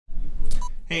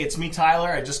Hey, it's me, Tyler.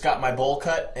 I just got my bowl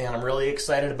cut, and I'm really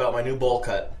excited about my new bowl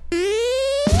cut. Bitch,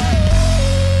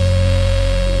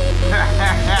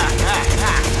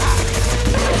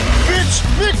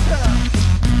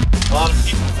 A lot of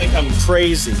people think I'm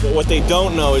crazy, but what they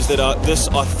don't know is that this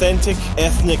authentic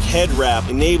ethnic head wrap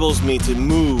enables me to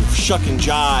move, shuck and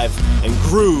jive, and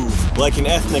groove like an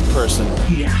ethnic person.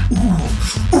 Yeah.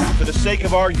 For the sake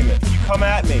of argument, you come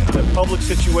at me in a public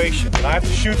situation, and I have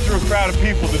to shoot through a crowd of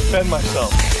people to defend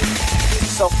myself.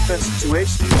 Self-defense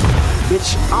situation.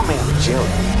 Bitch, I'm angelic.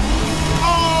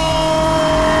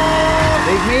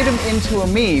 They've made him into a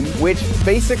meme, which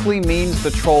basically means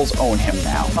the trolls own him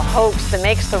now. A hoax that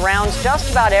makes the rounds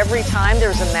just about every time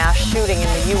there's a mass shooting in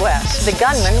the U.S. The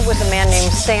gunman was a man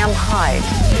named Sam Hyde.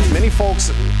 Many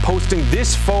folks posting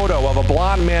this photo of a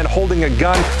blonde man holding a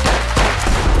gun.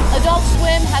 Adult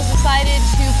Swim has decided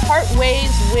to part ways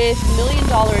with $1 Million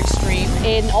Extreme,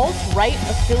 an alt-right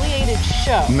affiliated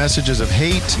show. Messages of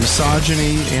hate,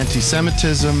 misogyny,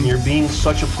 anti-Semitism. You're being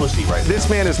such a pussy right now. This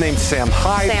man is named Sam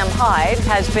Hyde. Sam Hyde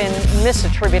has been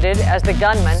misattributed as the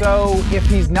gunman. So, if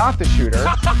he's not the shooter,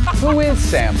 who is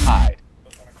Sam Hyde?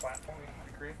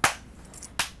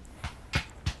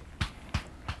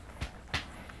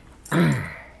 What,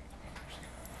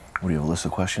 do you have a list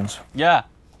of questions? Yeah.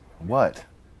 What?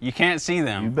 You can't see You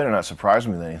them. better not surprise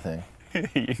me with anything.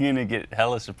 You're gonna get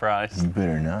hella surprised. You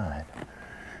better not.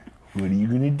 What are you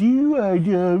gonna do,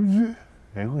 iDubbbz?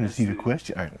 I want to see the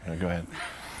question. All right, go ahead.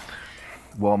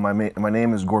 Well, my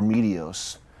name is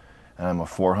Gormedios, and I'm a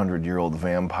 400-year-old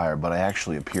vampire, but I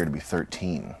actually appear to be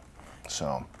 13.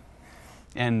 So.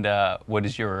 And what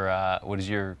is your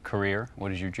career?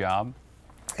 What is your job?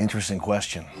 Interesting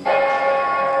question.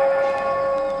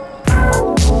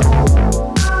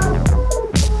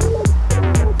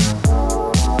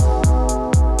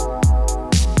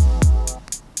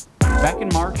 Back in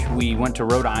March, we went to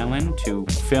Rhode Island to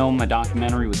film a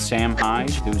documentary with Sam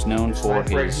Hyde, who's known for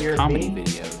his comedy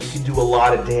videos. You do a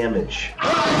lot of damage.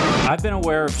 I've been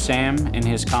aware of Sam and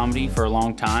his comedy for a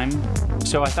long time,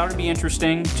 so I thought it'd be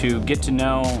interesting to get to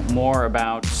know more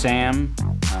about Sam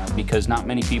because not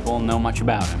many people know much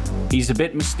about him. He's a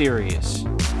bit mysterious.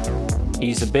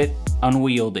 He's a bit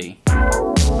unwieldy.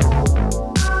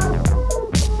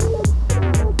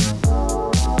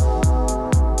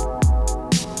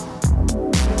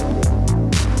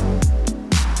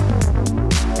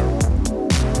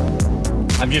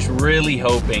 I'm just really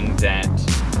hoping that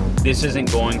this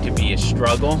isn't going to be a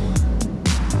struggle.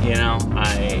 You know,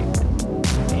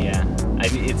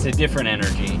 it's a different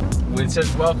energy. It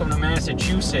says, welcome to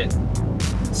Massachusetts.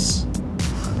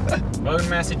 Welcome to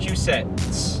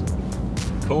Massachusetts.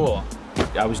 Cool.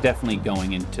 I was definitely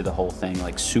going into the whole thing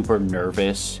like super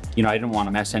nervous. You know, I didn't want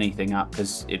to mess anything up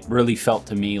because it really felt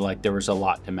to me like there was a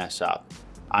lot to mess up.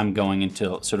 I'm going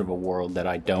into sort of a world that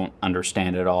I don't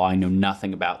understand at all. I know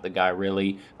nothing about the guy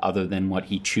really, other than what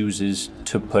he chooses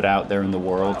to put out there in the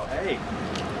world. Oh, hey.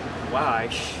 Wow, I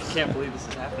can't believe this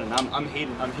is happening.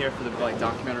 I'm here for the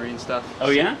documentary and stuff. Oh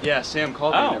yeah? Yeah, Sam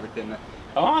called me and everything.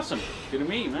 Oh, awesome. Good to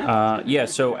meet you, man. Yeah,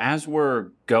 so as we're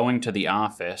going to the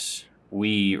office,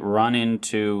 we run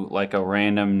into like a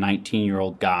random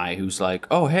 19-year-old guy who's like,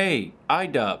 oh, hey,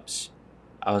 iDubbbz.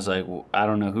 I was like, well, I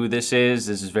don't know who this is.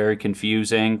 This is very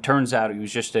confusing. Turns out he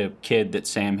was just a kid that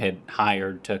Sam had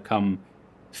hired to come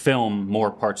film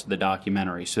more parts of the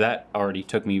documentary. So that already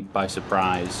took me by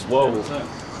surprise. Whoa.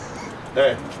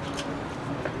 Hey.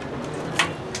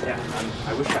 Yeah,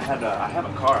 I wish I have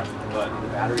a car, but the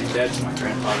battery's dead, so my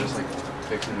grandfather's like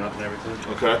fixing it up and everything.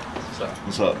 Okay. So,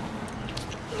 What's up?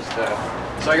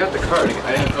 So I got the card.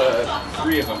 I have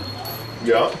 3 of them.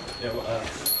 Yeah. Yeah.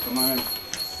 Come on.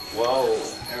 Whoa.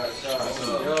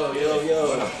 Yo.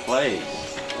 What a place.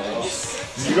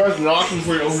 Did you guys knock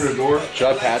before you open the door? Should I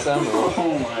pat them?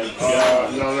 Oh my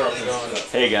god. No.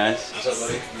 Hey guys. What's up,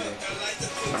 buddy?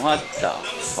 What the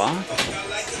fuck?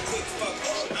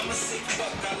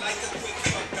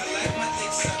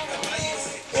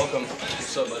 Welcome.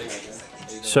 What's up, buddy?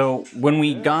 So when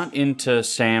we got into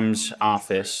Sam's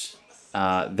office,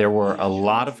 there were a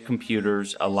lot of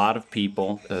computers, a lot of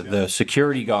people. The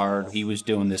security guard, he was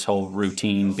doing this whole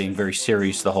routine, being very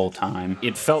serious the whole time.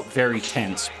 It felt very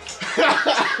tense.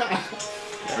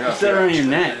 What's that around your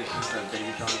neck?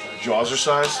 Jaws are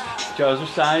size? Jaws are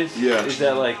size? Yeah. Is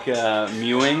that like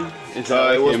mewing? Is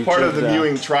that It was part of the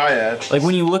mewing triad. Like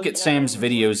when you look at Sam's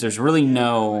videos, there's really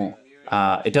no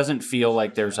it doesn't feel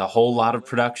like there's a whole lot of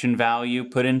production value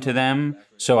put into them.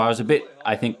 So I was a bit,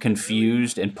 I think,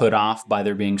 confused and put off by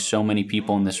there being so many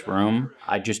people in this room.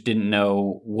 I just didn't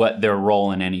know what their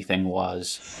role in anything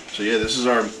was. So yeah, this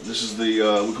is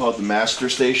the we call it the master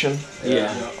station.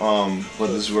 Yeah. But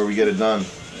this is where we get it done.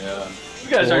 Yeah. You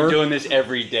guys aren't doing this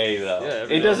every day, though. Yeah,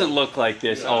 it doesn't look like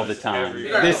this all the time.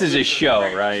 This is a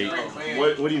show, right?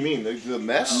 What do you mean? The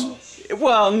mess?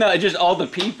 Well, no, just all the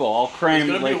people, all crammed.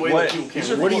 Like, what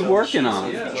are you working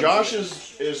on? Yeah. Josh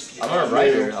is I'm a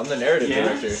writer. I'm the narrative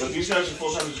director. But these guys are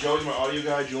full-time. Joey's my audio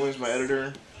guy. Julian's my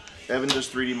editor. Evan does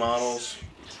 3D models.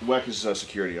 Weck is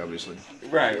security, obviously.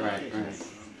 Right.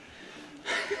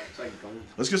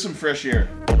 Let's get some fresh air.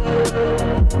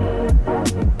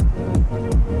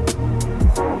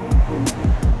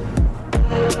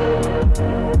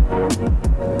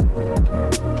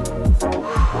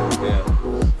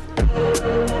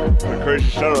 Crazy,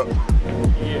 shut up.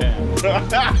 Yeah.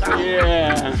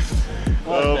 Yeah.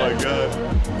 Oh my god.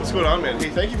 What's going on, man? Hey,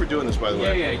 thank you for doing this, by the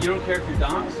way. Yeah. You don't care if you're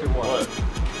doxxed or what?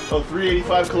 Oh,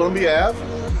 385 Columbia Ave?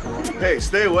 Hey,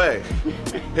 stay away.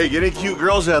 Hey, get any cute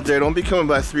girls out there. Don't be coming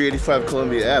by 385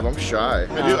 Columbia Ave. I'm shy.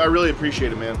 I really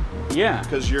appreciate it, man. Yeah.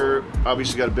 Because you're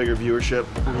obviously got a bigger viewership.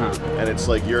 And it's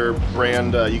like your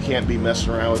brand, you can't be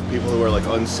messing around with people who are like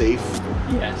unsafe.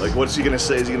 Yes. Like, what's he gonna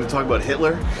say? Is he gonna talk about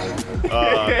Hitler?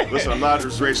 Listen, I'm not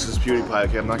as racist as PewDiePie,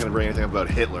 okay? I'm not gonna bring anything about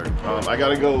Hitler. I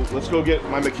gotta go, let's go get,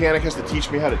 my mechanic has to teach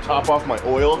me how to top off my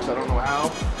oil, because I don't know how.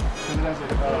 Because it has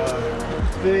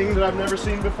a thing that I've never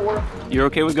seen before. You're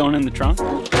okay with going in the trunk?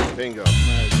 Bingo. It's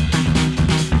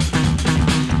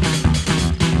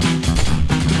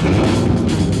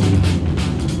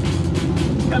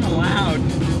kind of loud.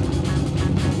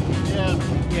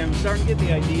 Yeah, I'm starting to get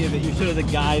the idea that you're sort of the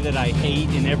guy that I hate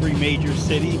in every major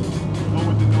city. Oh,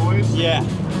 with the noise? Yeah.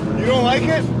 You don't like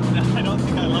it? No, I don't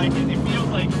think I like it.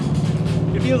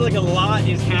 It feels like a lot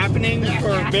is happening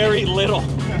for very little.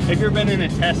 Have you ever been in a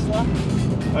Tesla?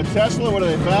 A Tesla? What are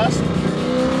they, fast?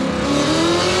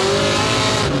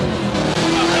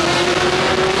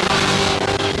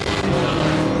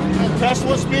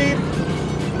 Tesla speed?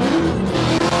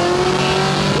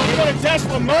 You got a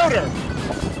Tesla motor.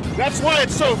 That's why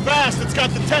it's so fast. It's got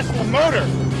the Tesla motor.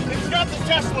 It's got the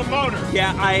Tesla motor.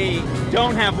 Yeah, I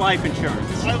don't have life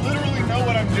insurance. I literally know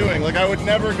what I'm doing. Like, I would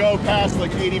never go past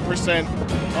like 80%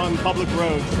 on public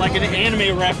roads. Like an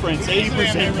anime reference,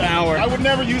 80% power. I would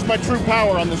never use my true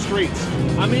power on the streets.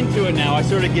 I'm into it now. I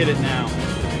sort of get it now.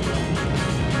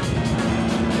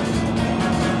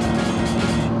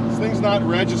 This thing's not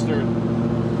registered.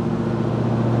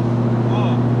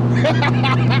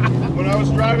 When I was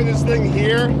driving this thing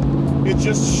here, it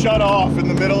just shut off in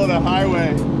the middle of the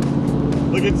highway.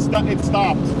 Like it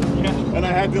stopped. Yeah. And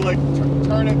I had to like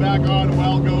turn it back on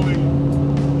while going,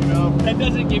 you know. That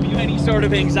doesn't give you any sort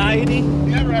of anxiety? You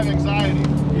never have anxiety.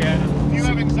 Yeah. If you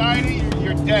have anxiety,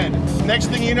 you're dead. Next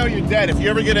thing you know, you're dead. If you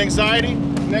ever get anxiety,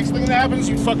 next thing that happens,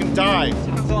 you fucking die.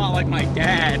 Sounds a lot like my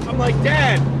dad. I'm like,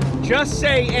 Dad, just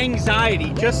say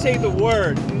anxiety. Just say the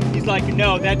word. He's like,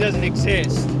 no, that doesn't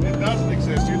exist. It doesn't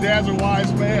exist. Your dad's a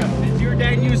wise man. Does your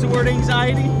dad use the word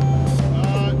anxiety?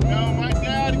 No, my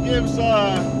dad gives,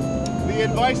 the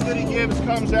advice that he gives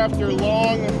comes after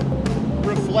long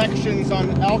reflections on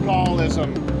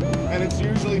alcoholism, and it's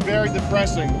usually very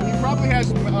depressing. He probably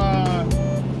has,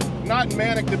 not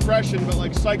manic depression, but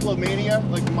like cyclomania,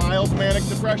 like mild manic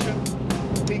depression.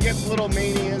 He gets little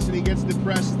manias and he gets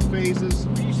depressed phases.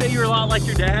 Did you say you're a lot like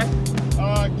your dad?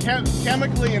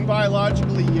 Chemically and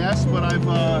biologically, yes, but I've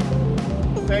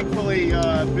thankfully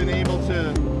been able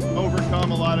to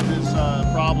overcome a lot of his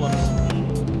problems.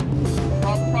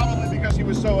 Probably because he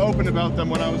was so open about them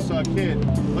when I was a kid.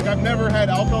 Like, I've never had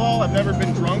alcohol, I've never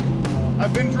been drunk.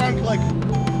 I've been drunk, like,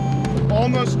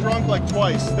 almost drunk, like,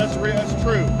 twice. That's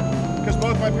true. Because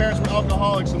both my parents were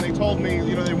alcoholics and they told me,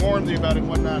 you know, they warned me about it and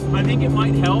whatnot. I think it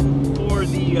might help for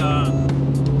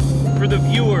the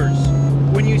viewers.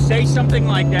 When you say something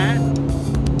like that,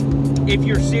 if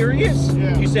you're serious,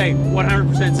 you say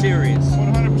 100% serious.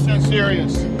 100%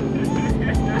 serious.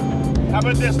 How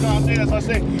about this? No, I'll say this. I'll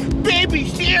say, baby,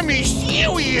 Sammy,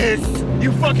 serious.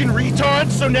 You fucking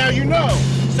retard. So now you know.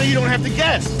 So you don't have to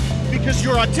guess because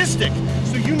you're autistic.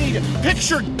 So you need a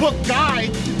picture book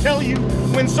guide to tell you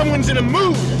when someone's in a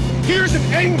mood. Here's an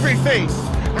angry face.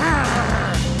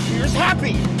 Here's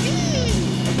happy.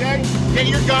 Okay? Get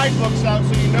your guidebooks out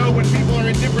so you know when people are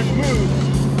in different moods.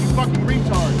 You fucking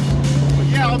retards. But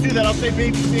yeah, I'll do that. I'll say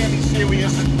baby Sammy's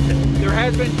serious. There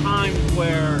has been times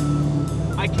where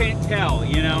I can't tell,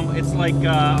 you know? It's like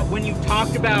when you've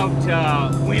talked about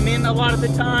women a lot of the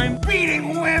time.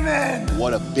 Beating women!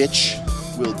 What a bitch.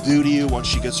 will do to you once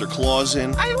she gets her claws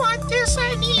in. I want this,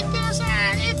 I need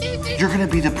this. You're gonna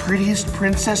be the prettiest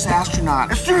princess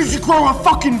astronaut as soon as you grow a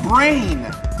fucking brain.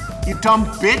 You dumb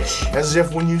bitch. As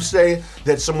if when you say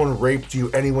that someone raped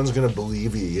you, anyone's gonna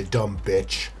believe you, you dumb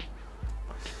bitch.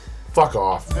 Fuck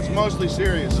off. That's mostly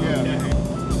serious, yeah.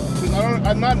 Because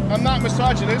I'm not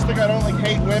misogynistic. I don't like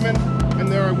hate women,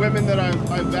 and there are women that I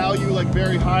value like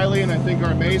very highly and I think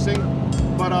are amazing.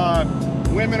 But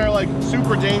women are like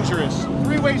super dangerous.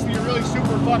 3 ways that you're really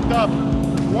super fucked up.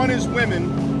 1 is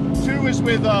women. 2 is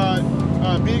with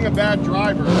being a bad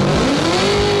driver.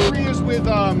 3 is with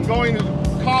going to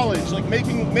college, like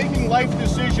making life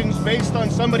decisions based on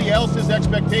somebody else's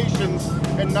expectations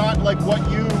and not like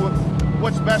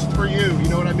what's best for you. You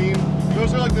know what I mean?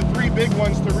 Those are like the 3 big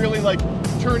ones to really like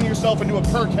turn yourself into a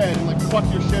perkhead and like fuck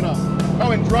your shit up.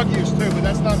 Oh, and drug use too, but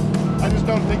that's not. I just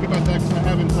don't think about that because I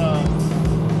haven't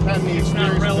had any experience. It's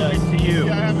not relevant to you.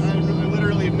 Yeah, I haven't. I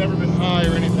literally have never been high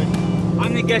or anything. I'm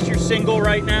gonna guess you're single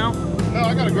right now. No,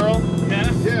 I got a girl.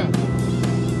 Yeah? Yeah.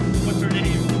 What's her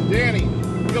name?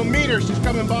 Dani. You'll meet her, she's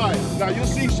coming by. Now you'll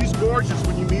see she's gorgeous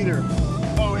when you meet her.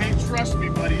 Oh, hey, trust me,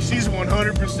 buddy. She's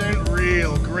 100%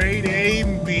 real. Grade A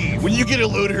and B. When you get a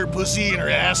load of her pussy and her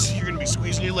ass, you're gonna be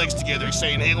squeezing your legs together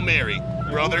saying, Hail Mary,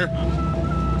 brother.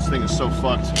 This thing is so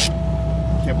fucked.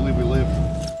 Can't believe we live.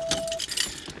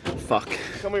 Fuck.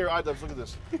 Come here, iDubbbz, look at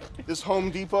this. This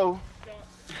Home Depot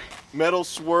metal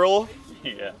swirl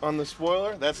on the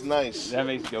spoiler, that's nice. That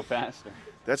makes it go faster.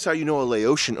 That's how you know a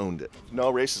Laotian owned it.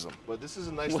 No racism, but this is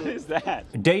a nice What is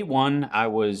that? Day 1, I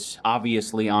was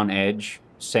obviously on edge.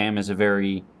 Sam is a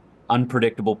very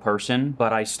unpredictable person,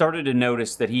 but I started to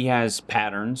notice that he has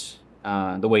patterns,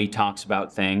 the way he talks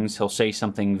about things. He'll say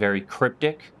something very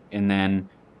cryptic, and then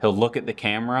he'll look at the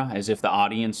camera as if the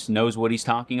audience knows what he's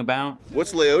talking about.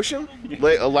 What's Laotian?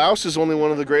 Laos is only one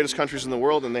of the greatest countries in the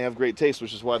world, and they have great taste,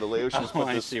 which is why the Laotians put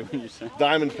this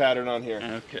diamond pattern on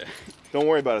here. Okay. Don't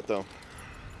worry about it, though.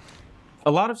 A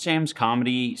lot of Sam's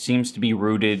comedy seems to be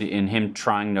rooted in him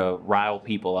trying to rile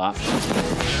people up.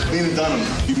 Lena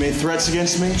Dunham, you made threats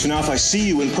against me, so now if I see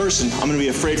you in person, I'm gonna be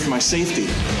afraid for my safety.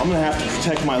 I'm gonna have to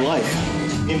protect my life.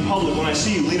 In public, when I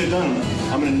see you, Lena Dunham,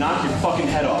 I'm gonna knock your fucking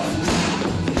head off.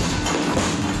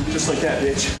 Just like that,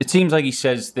 bitch. It seems like he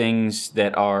says things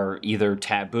that are either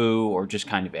taboo or just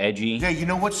kind of edgy. Yeah, you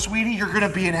know what, sweetie? You're gonna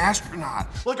be an astronaut.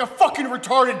 Like a fucking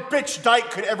retarded bitch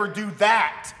dyke could ever do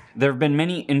that. There have been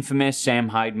many infamous Sam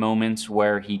Hyde moments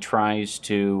where he tries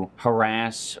to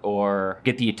harass or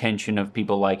get the attention of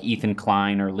people like Ethan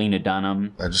Klein or Lena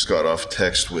Dunham. I just got off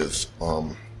text with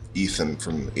Ethan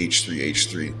from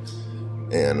H3H3,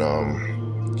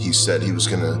 and he said he was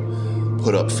gonna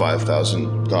put up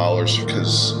 $5,000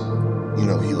 because, you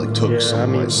know, he like took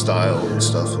some of my style and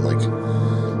stuff, and like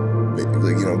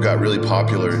you know, got really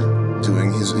popular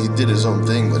doing he did his own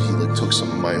thing, but he like took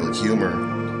some of my like humor.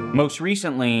 Most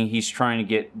recently, he's trying to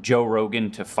get Joe Rogan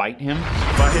to fight him.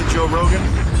 If I hit Joe Rogan,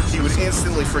 he would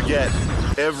instantly forget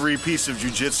every piece of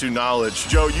jiu-jitsu knowledge.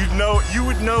 Joe, you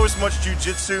would know as much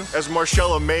jiu-jitsu as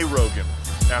Marcella May Rogan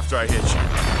after I hit you.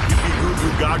 You'd be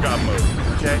goo-goo gaga mode,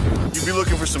 okay? You'd be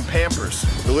looking for some Pampers.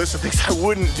 The list of things I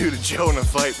wouldn't do to Joe in a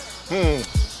fight,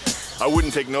 I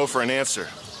wouldn't take no for an answer.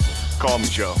 Call me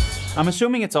Joe. I'm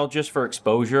assuming it's all just for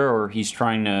exposure, or he's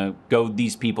trying to goad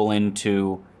these people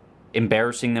into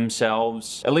embarrassing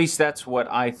themselves. At least that's what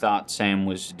I thought Sam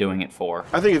was doing it for.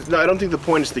 I don't think the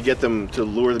point is to get them, to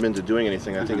lure them into doing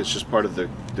anything. I think it's just part of the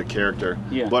character.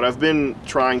 Yeah. But I've been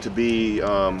trying to be,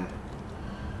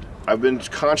 I've been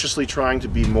consciously trying to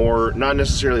be more, not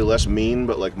necessarily less mean,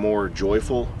 but like more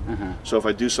joyful. So if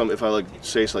I do if I like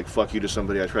say like fuck you to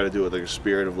somebody, I try to do it with like a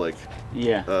spirit of like,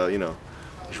 you know,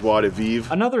 joie de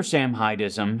vivre. Another Sam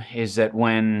Hydeism is that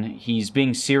when he's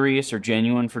being serious or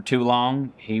genuine for too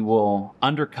long, he will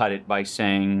undercut it by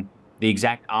saying the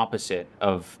exact opposite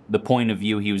of the point of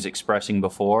view he was expressing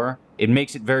before. It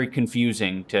makes it very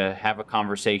confusing to have a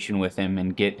conversation with him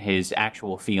and get his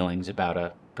actual feelings about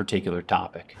a particular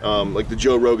topic. Like the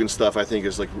Joe Rogan stuff, I think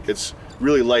is like, it's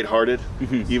really lighthearted,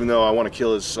 even though I want to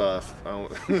kill his, No,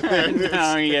 you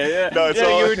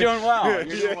were doing well.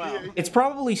 You're doing well. It's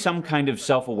probably some kind of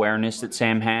self-awareness that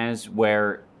Sam has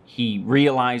where he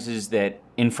realizes that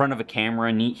in front of a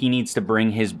camera he needs to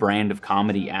bring his brand of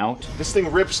comedy out. This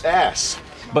thing rips ass.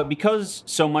 But because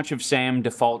so much of Sam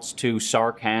defaults to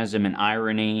sarcasm and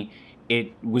irony,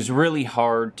 it was really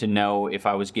hard to know if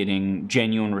I was getting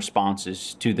genuine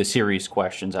responses to the serious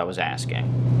questions I was asking.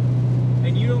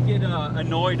 And you don't get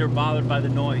annoyed or bothered by the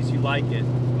noise. You like it.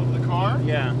 Of the car?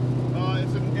 Yeah.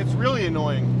 It's really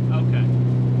annoying. Okay.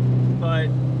 But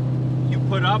you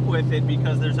put up with it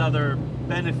because there's other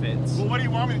benefits. Well, what do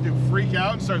you want me to do? Freak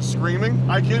out and start screaming?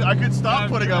 I could stop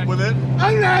putting up with it.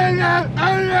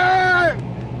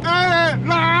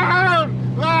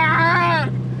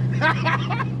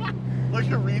 Like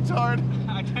a retard.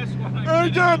 I guess what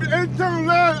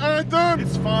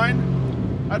It's fine.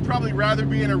 I'd probably rather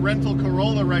be in a rental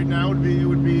Corolla right now. It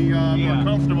would be more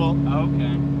comfortable.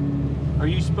 Okay. Are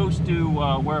you supposed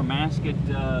to wear a mask at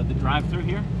the drive-thru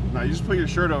here? No, you just put your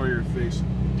shirt over your face.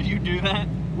 Do you do that?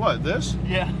 What, this?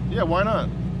 Yeah. Yeah, why not?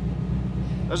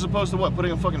 As opposed to what,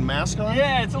 putting a fucking mask on?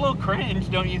 Yeah, it's a little cringe,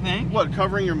 don't you think? What,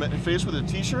 covering your face with a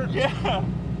t-shirt? Yeah.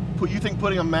 You think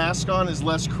putting a mask on is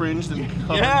less cringe than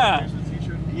covering your face with a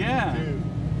t-shirt? Yeah. Dude.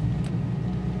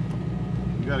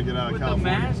 You gotta get out of With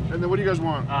California. the mask? And then what do you guys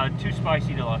want? 2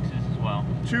 spicy deluxes as well.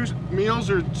 2 meals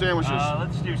or sandwiches?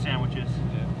 Let's do sandwiches.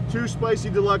 2 spicy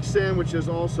deluxe sandwiches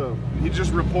also. He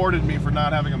just reported me for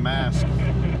not having a mask.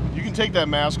 You can take that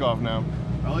mask off now.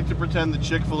 I like to pretend the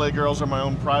Chick-fil-A girls are my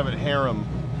own private harem.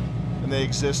 And they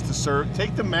exist to serve.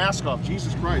 Take the mask off,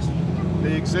 Jesus Christ.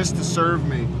 They exist to serve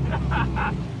me.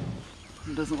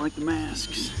 Who doesn't like the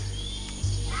masks?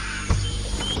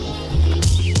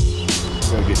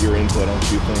 Gotta get your input on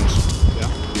 2 things.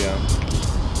 Yeah.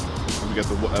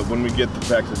 When we get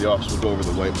back to the office, we'll go over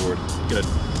the whiteboard. Good.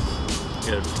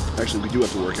 Good. Actually, we do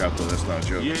have to work out though. That's not a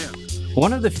joke. Yeah.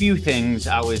 One of the few things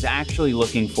I was actually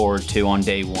looking forward to on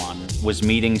day 1 was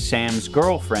meeting Sam's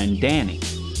girlfriend, Dani.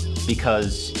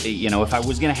 Because, you know, if I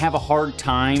was gonna have a hard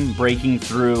time breaking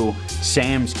through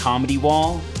Sam's comedy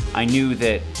wall, I knew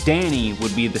that Dani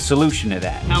would be the solution to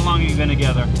that. How long have you been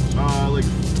together? Like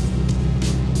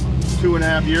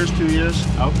 2.5 years, 2 years.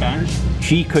 Okay.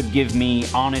 She could give me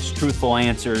honest, truthful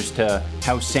answers to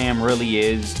how Sam really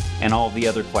is and all the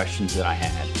other questions that I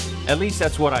had. At least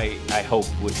that's what I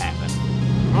hoped would happen.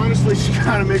 Honestly, she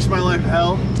kind of makes my life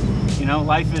hell. You know,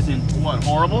 life isn't... What,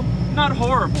 horrible? Not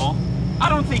horrible. I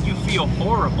don't think you feel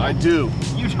horrible. I do.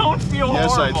 You don't feel horrible.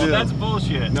 Yes, I do. That's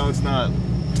bullshit. No, it's not.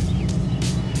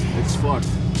 It's fucked.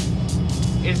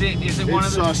 Is it one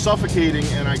of the... It's suffocating,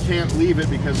 and I can't leave it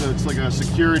because it's like a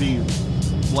security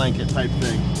blanket type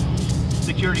thing.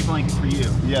 Security blanket for you?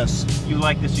 Yes. You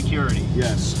like the security?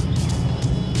 Yes.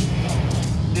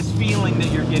 This feeling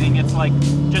that you're getting, it's like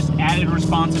just added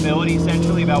responsibility,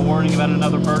 essentially, about worrying about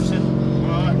another person?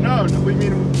 No, we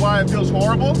mean why it feels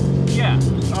horrible? Yeah.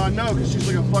 No, because she's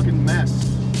like a fucking mess.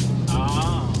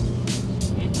 Oh.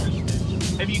 Interesting.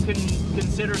 Have you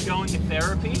considered going to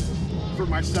therapy? For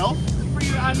myself? For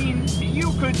you, I mean,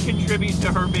 you could contribute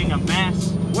to her being a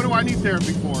mess. What do I need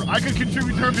therapy for? I could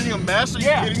contribute to her being a mess? Are you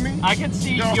kidding me? I can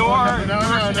see your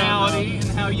personality and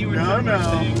how you interpret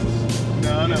things.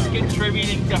 No.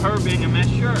 Contributing to her being a mess,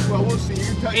 sure. Well, we'll see.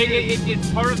 It's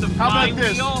part of the How about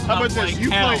this? flywheel How about of, this?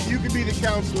 like, You can be the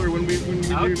counselor when we meet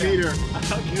her. Okay.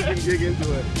 You can dig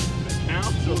into it. The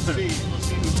counselor. We'll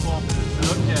see whose fault it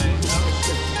is. Okay.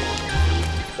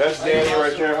 That's Dani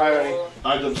right there. Hi, honey.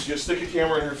 iDubbbz, just stick a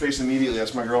camera in her face immediately.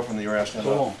 That's my girlfriend that you were asking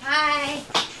about. Hi.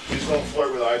 Please don't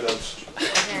flirt with iDubbbz.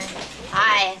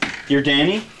 Hi. You're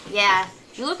Dani? Yeah.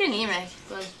 You look anemic.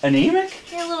 But... Anemic?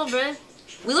 Yeah, a little bit.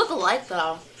 We look alike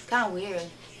though. Kind of weird.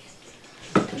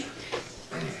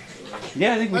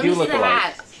 Yeah, I think we Let do me see look the alike.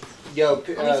 hat. Yo, Let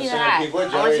me see the hat. what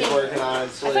I wanna Joey's see- working on. I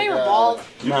thought you were bald.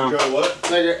 No. You got what?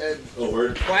 Oh,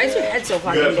 word. Why is your head so You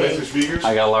fucking got plastic big? speakers?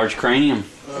 I got a large cranium.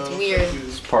 It's weird.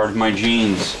 It's part of my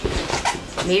genes.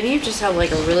 Maybe you just have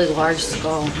like a really large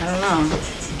skull. I don't know.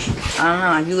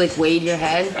 Have you like weighed your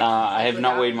head? I have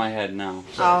not weighed my head, no.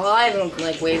 Oh, well, I haven't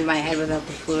like weighed my head without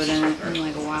the fluid in it in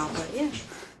like a while, but yeah.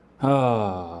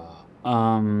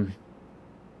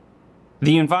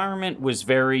 The environment was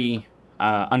very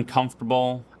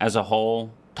uncomfortable as a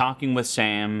whole. Talking with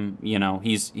Sam, you know,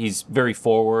 he's very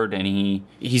forward and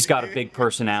he's got a big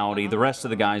personality. The rest of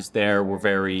the guys there were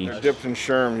very dipped in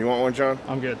Sherm. You want one, John?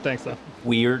 I'm good, thanks though.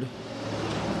 weird.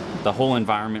 The whole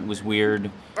environment was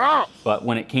weird. But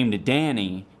when it came to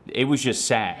Dani, it was just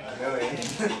sad. Okay,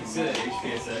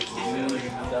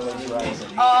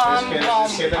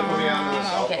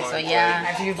 so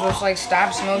yeah, if you just like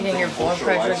stop smoking, your blood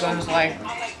pressure goes like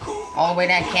all the way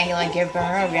down. Can't you like give her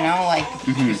up, you know? Like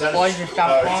blood just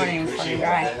stop flowing and you fucking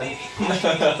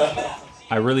dry.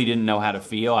 I really didn't know how to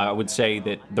feel. I would say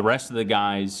that the rest of the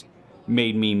guys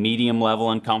made me medium level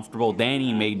uncomfortable.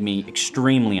 Dani made me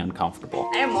extremely uncomfortable.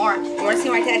 I have more. You want to see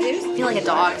my tattoos? I feel like a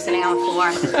dog sitting on the floor.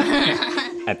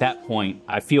 At that point,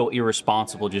 I feel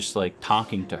irresponsible just like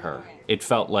talking to her. It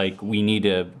felt like we need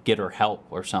to get her help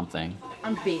or something.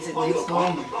 I'm basically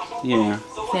small. Yeah.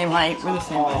 Same height. We're the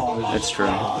same height. That's true.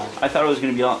 I thought it was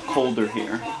going to be a lot colder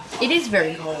here. It is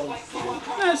very cold.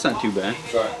 That's not too bad.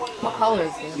 What color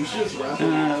is this?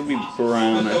 It'll be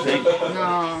brown, I think.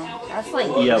 No, that's like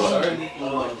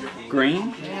Yellow.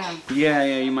 Green? Yeah.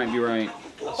 Yeah, you might be right.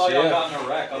 I thought y'all got in a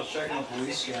wreck. I was checking the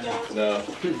police scanner. No.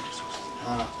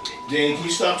 Dani, can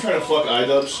you stop trying to fuck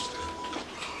iDubbbz?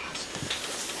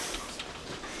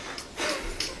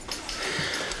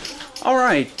 All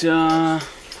right,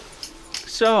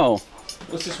 so,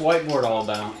 what's this whiteboard all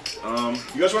about?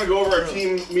 You guys want to go over our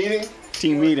team meeting?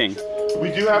 Team meeting. We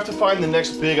do have to find the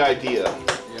next big idea.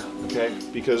 Yeah. Okay?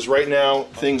 Because right now,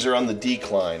 things are on the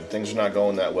decline. Things are not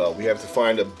going that well. We have to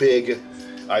find a big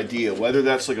idea, whether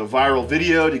that's like a viral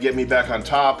video to get me back on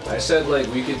top. I said like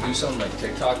we could do something like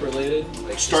TikTok related.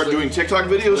 Like Start doing TikTok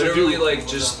videos? Literally like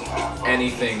just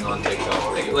anything on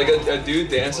TikTok. Like a dude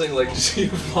dancing, like just you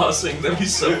flossing. That'd be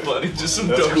so funny. Just some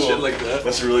dumb shit like that.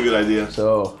 That's a really good idea.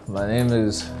 So, my name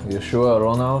is Yeshua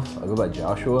Aronov. I go by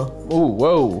Joshua. Ooh,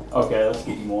 whoa. Okay, let's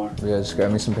get you more. Yeah, just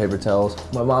grab me some paper towels.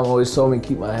 My mom always told me to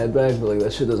keep my head back, but like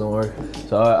that shit doesn't work.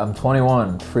 So I'm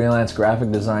 21, freelance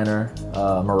graphic designer.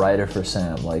 I'm a writer for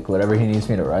Sam. Like whatever he needs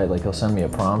me to write, like he'll send me a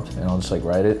prompt and I'll just like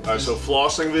write it. Alright, so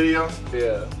flossing video?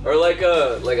 Yeah. Or like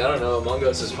I don't know, Among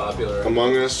Us is popular.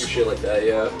 Among Us? Do shit like that,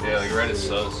 yeah. Yeah, like Reddit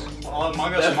sus. Oh,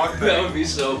 Among Us mukbang. That would be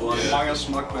so funny. Among Us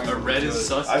mukbang. The Reddit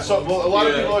sus. I saw, well, a lot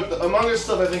of people, like, Among Us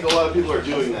stuff, I think a lot of people are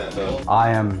doing that though.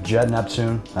 I am Jed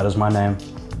Neptune, that is my name.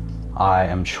 I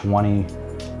am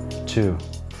 22.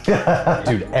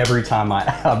 Dude, every time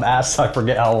I'm asked, I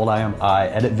forget how old I am. I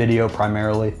edit video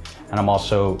primarily, and I'm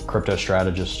also crypto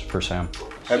strategist for Sam.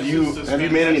 Have you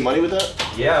made any money with that?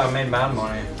 Yeah, I made mad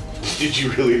money. Did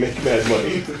you really make mad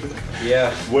money?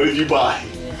 Yeah. What did you buy?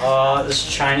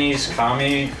 This Chinese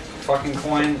kami fucking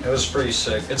coin. It was pretty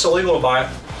sick. It's illegal to buy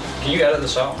it. Can you edit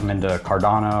this out? I'm into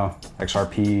Cardano,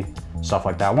 XRP, stuff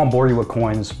like that. I won't bore you with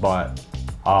coins, but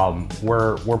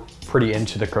we're pretty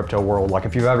into the crypto world. Like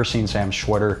if you've ever seen Sam's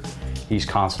Twitter, he's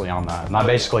constantly on that. And I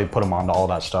basically put him onto all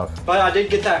that stuff. But I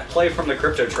did get that play from the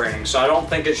crypto training, so I don't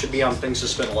think it should be on things to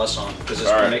spend less on, because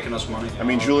it's been making us money. I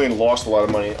mean, Julian lost a lot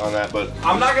of money on that, but...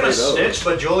 I'm not gonna snitch,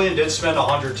 but Julian did spend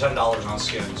 $110 on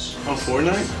skins. On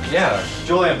Fortnite? Yeah,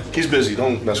 Julian. He's busy,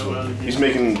 don't mess with him. He's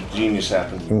making genius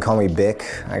happen. You can call me Bick,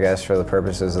 I guess, for the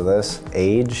purposes of this.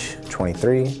 Age,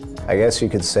 23. I guess you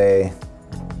could say,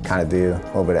 kind of do a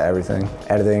little bit of everything.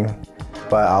 Editing,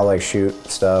 but I'll like shoot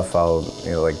stuff. I'll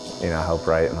help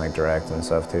write and like direct and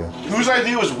stuff too. Whose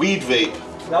idea was weed vape?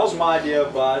 That was my idea,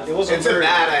 but it wasn't. It's a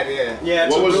bad idea. Yeah,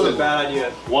 it's a really bad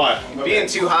idea. Why? Being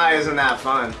too high isn't that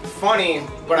fun. Funny,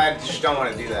 but I just don't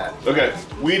want to do that. Okay,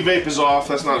 weed vape is off.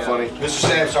 That's not funny. Mr.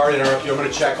 Sam, sorry to interrupt you. I'm going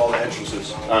to check all the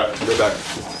entrances. All right, go back.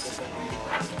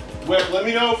 Wait, let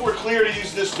me know if we're clear to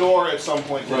use this door at some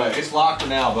point today. Right, it's locked for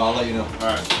now, but I'll let you know. All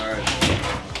right.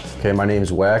 Okay, my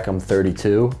name's Wack. I'm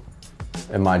 32,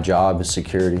 and my job is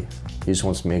security. He just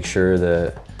wants to make sure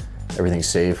that everything's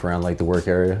safe around like the work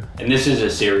area. And this is a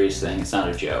serious thing. It's not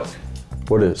a joke.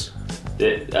 What is?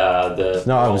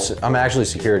 No, I'm actually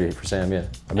security for Sam. Yeah,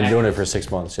 I've been doing it for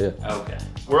 6 months. Yeah. Okay.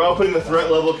 We're all putting the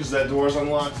threat level because that door's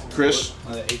unlocked. Chris,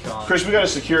 we got a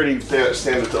security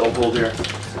stand at the hold here.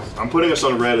 I'm putting us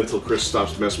on red until Chris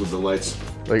stops messing with the lights.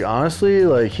 Like honestly,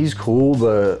 like he's cool,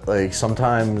 but like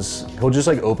sometimes he'll just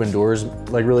like open doors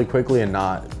like really quickly and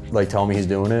not like tell me he's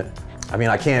doing it. I mean,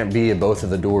 I can't be at both of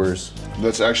the doors.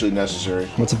 That's actually necessary.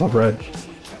 What's above red?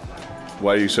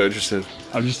 Why are you so interested?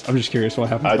 I'm just curious what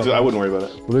happens. I wouldn't worry about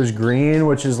it. Well, there's green,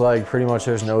 which is like pretty much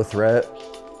there's no threat.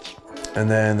 And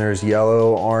then there's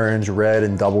yellow, orange, red,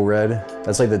 and double red.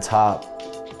 That's like the top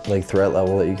like threat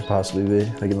level that you could possibly be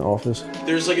like in the office.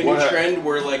 There's like a new trend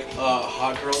where like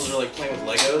hot girls are like playing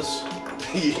with Legos.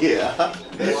 Yeah.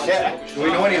 Do we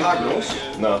know any hot girls?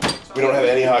 No, we don't have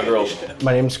any hot girls.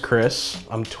 My name's Chris.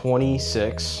 I'm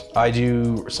 26. I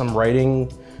do some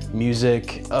writing,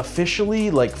 music. Officially,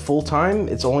 like full-time,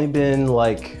 it's only been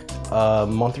like a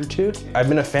month or two. I've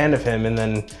been a fan of him, and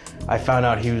then I found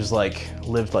out he was like,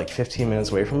 lived like 15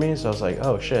 minutes away from me, so I was like,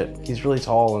 oh shit, he's really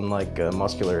tall and like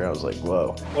muscular, and I was like,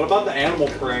 whoa. What about the animal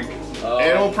prank?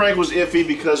 Animal prank was iffy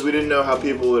because we didn't know how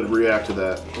people would react to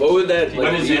that. What would that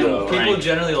What is animal People prank?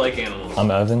 generally like animals. I'm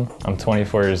Evan. I'm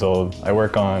 24 years old. I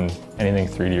work on anything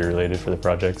 3D related for the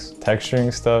projects.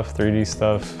 Texturing stuff, 3D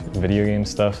stuff, video game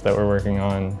stuff that we're working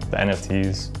on, the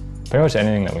NFTs. Pretty much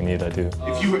anything that we need, I do.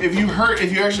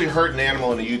 If you actually hurt an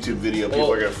animal in a YouTube video,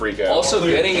 people are gonna freak out. Also,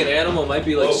 getting an animal might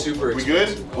be like super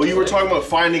expensive. We good? Well, you were talking about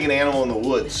finding an animal in the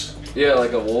woods. Yeah,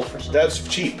 like a wolf or something. That's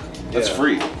cheap. That's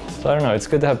free. So I don't know, it's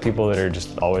good to have people that are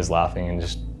just always laughing and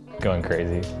just going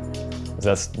crazy.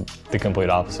 That's the complete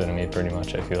opposite of me, pretty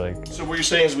much, I feel like. So what you're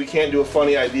saying is we can't do a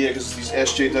funny idea because these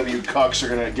SJW cucks are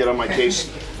gonna get on my case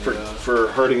for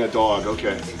hurting a dog.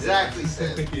 Okay. Exactly.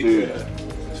 Dude,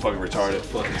 it's fucking retarded.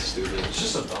 Fucking stupid. It's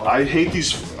just a dog. I hate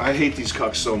these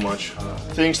cucks so much.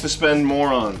 Things to spend more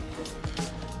on.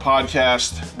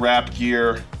 Podcast, rap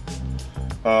gear.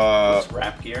 What's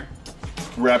rap gear?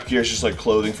 Rap gear is just like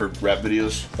clothing for rap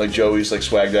videos. Like Joey's like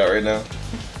swagged out right now.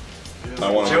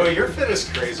 Joey, your fit is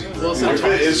crazy, bro. Your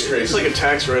fit is crazy. It's like a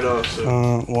tax write-off.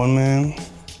 So. One man,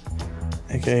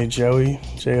 aka Joey,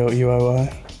 Joeyy.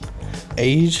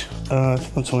 Age, I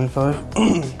think I'm 25.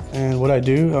 And what I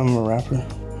do, I'm a rapper.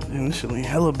 Damn, this shit like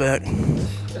hella back.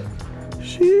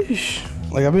 Sheesh.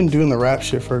 Like I've been doing the rap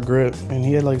shit for a grip, and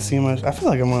he had like seen my. I feel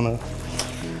like I'm on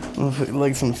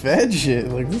like some fed shit.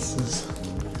 Like this is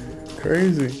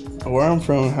crazy. Where I'm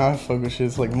from and how I fuck with shit,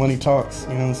 it's like money talks.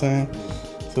 You know what I'm saying?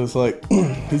 So it's like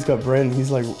he's got bread and he's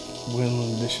like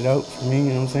willing to dish it out for me. You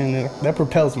know what I'm saying? That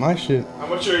propels my shit. How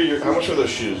much are those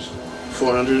shoes?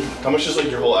 400. How much is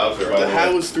like your whole outfit? Right? The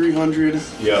hat was 300.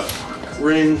 Yeah.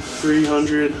 Ring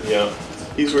 300. Yeah.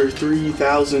 These were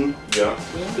 3,000. Yeah.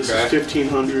 This is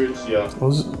 1,500. Yeah.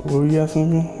 What were you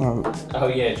asking me? Oh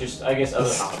yeah, just I guess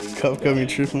other hobbies. Got me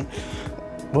tripping.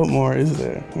 What more is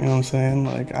there? You know what I'm saying?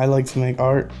 Like I like to make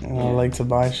art and I like to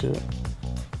buy shit.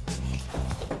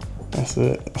 That's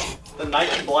it. The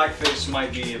Nike blackface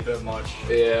might be a bit much.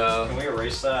 Yeah. Can we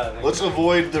erase that? Let's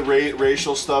avoid the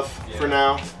racial stuff for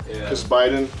now. Yeah. Because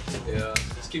Biden. Yeah.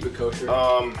 Let's keep it kosher.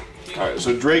 Alright,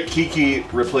 so Drake Kiki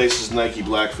replaces Nike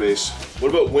blackface. What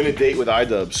about win a date with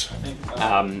iDubbbz?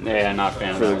 Yeah, not a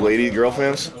fan For of the that. lady girl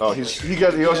fans? Oh, he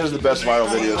always has the best viral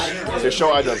videos. Okay,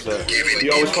 show iDubbbz that. He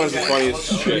always finds the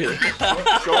funniest shit.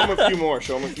 Show him a few more.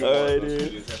 Show him a few more. Alright,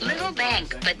 dude. Little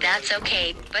bank, but that's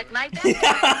okay. But my bank.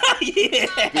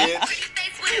 Yeah.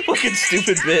 Fucking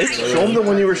stupid bitch. Show him the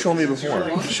one you were showing me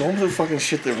before. Show him the fucking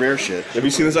shit, the rare shit. Have you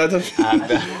seen this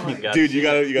iDubbbz? Dude, you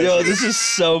gotta. Yo, this is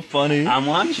so funny. I'm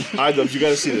watching. iDubbbz, you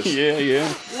gotta see this. Yeah, yeah.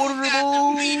 What are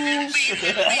those?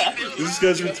 These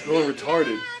guys are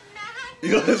retarded.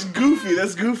 Yo, that's goofy.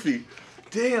 That's goofy.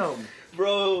 Damn.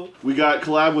 Bro. We got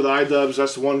collab with iDubbbz.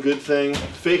 That's one good thing.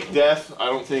 Fake death. I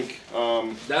don't think.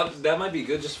 That might be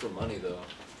good just for money though.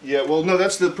 Yeah. Well, no.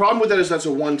 That's the problem with that is that's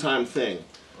a one-time thing.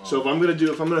 So if I'm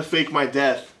gonna fake my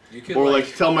death, or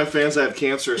like tell my fans I have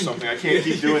cancer or something, I can't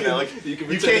keep doing that. Like you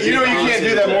can't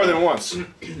do that more than once.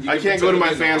 I can't go to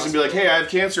my fans and be like, hey, I have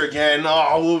cancer again.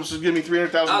 Oh, well, just give me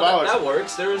 $300,000. That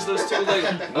works. There was those two like.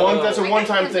 That's a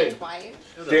one-time thing.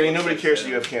 Danny, nobody cares that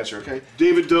you have cancer, okay?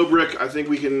 David Dobrik, I think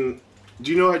we can.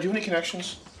 Do you have any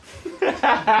connections?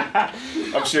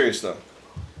 I'm serious though.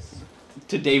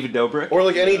 To David Dobrik? Or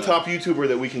like any top YouTuber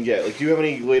that we can get. Like, do you have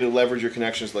any way to leverage your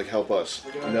connections to like help us?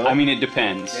 No? I mean, it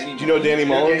depends. Do you know Danny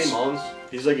Mullins? Danny Mullins?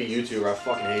 He's like a YouTuber. I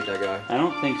fucking hate that guy. I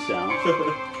don't think so.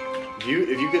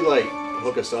 If you could like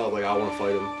hook us up, like I want to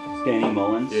fight him. Danny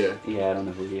Mullins? Yeah. Yeah, I don't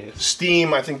know who he is.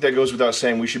 Steam, I think that goes without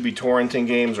saying. We should be torrenting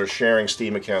games or sharing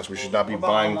Steam accounts. We should not be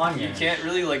buying. You can't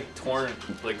really like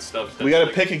torrent like stuff. We got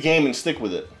to pick a game and stick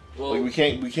with it. Well, like we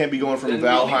can't be going from then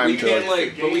Valheim we to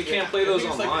can't but we can't play those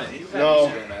online.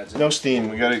 No Steam.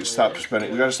 We gotta stop spending.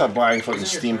 We gotta stop buying fucking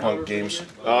steampunk games.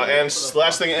 And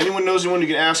last thing, anyone knows anyone who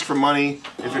can ask for money?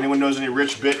 If anyone knows any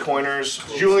rich Bitcoiners,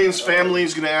 Julian's family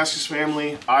is gonna ask his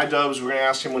family. iDubbbz, we're gonna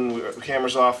ask him when the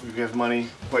camera's off if we have money.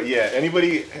 But yeah,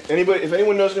 anybody, if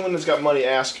anyone knows anyone that's got money,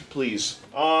 ask please.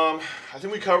 I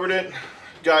think we covered it,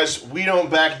 guys. We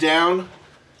don't back down.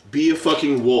 Be a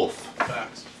fucking wolf.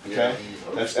 Okay?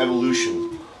 That's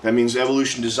evolution. That means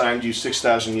evolution designed you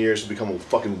 6,000 years to become a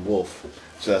fucking wolf.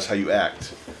 So that's how you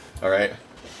act. Alright?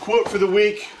 Quote for the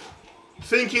week.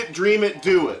 Think it, dream it,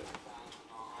 do it.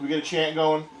 Can we get a chant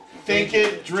going? Think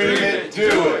it, dream it,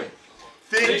 do it.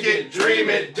 Think it, dream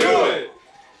it, do it.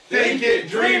 Think it,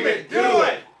 dream it, do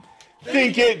it.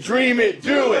 Think it, dream it,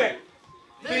 do it.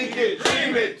 Think it,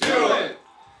 dream it, do it.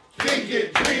 Think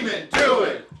it, dream it, do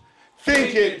it.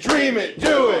 Think it, dream it,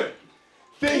 do it.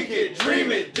 Think it,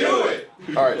 dream it, do it.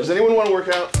 All right, does anyone want to work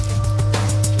out?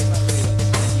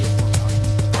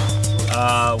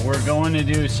 We're going to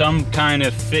do some kind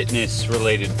of fitness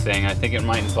related thing. I think it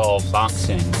might involve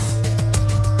boxing.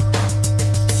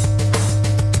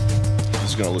 This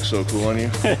is gonna look so cool on you.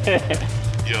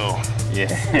 Yo. Yeah.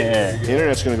 The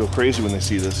internet's gonna go crazy when they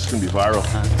see this. It's gonna be viral.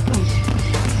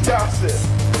 That's it.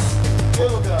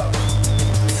 Look up.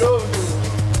 Go.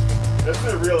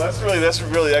 That's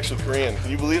really actual Korean.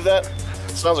 Can you believe that?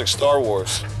 It sounds like Star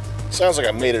Wars. It sounds like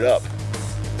I made it up.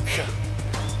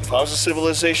 If I was a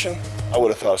civilization, I would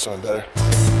have thought of something better.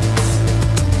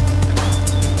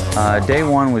 Day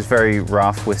one was very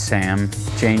rough with Sam.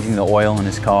 changing the oil in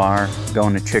his car,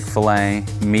 going to Chick-fil-A,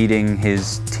 meeting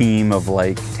his team of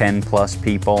like 10 plus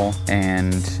people,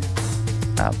 and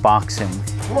boxing.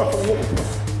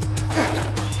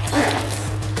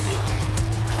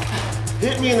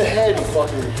 Hit me in the head, you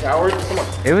fucking coward. Come on.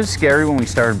 It was scary when we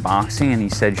started boxing and he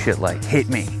said shit like, hit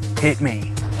me, hit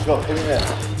me. Go, hit me in the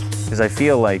head. Because I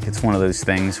feel like it's one of those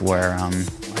things where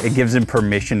it gives him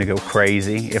permission to go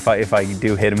crazy if I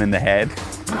do hit him in the head.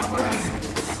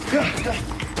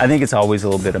 I think it's always a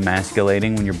little bit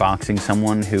emasculating when you're boxing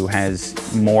someone who has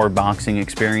more boxing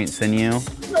experience than you.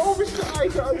 No, Mr.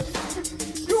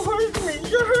 iDubbbz. You hurt me.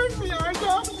 You hurt me,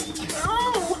 iDubbbz.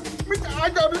 No. Mr.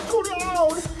 iDubbbz is too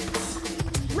loud.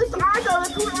 Mr. iDubbbz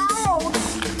is too loud.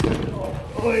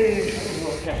 Okay. You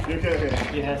okay?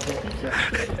 Yeah,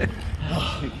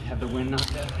 we can have the wind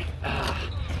knocked out.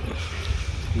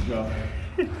 Good job.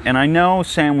 And I know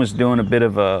Sam was doing a bit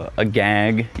of a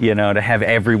gag, you know, to have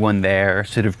everyone there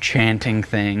sort of chanting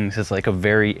things. It's like a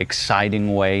very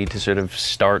exciting way to sort of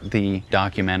start the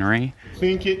documentary.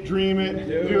 Think it, dream it,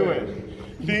 do it.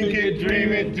 Think it,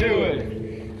 dream it, do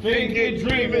it. Think it,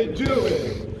 dream it, do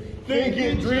it. Think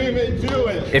it, dream it, do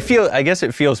it. I guess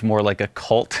it feels more like a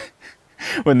cult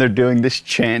when they're doing this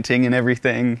chanting and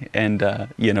everything, and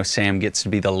you know, Sam gets to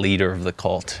be the leader of the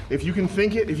cult. If you can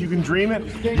think it, if you can dream it,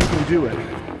 you can do it.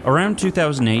 Around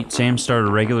 2008, Sam started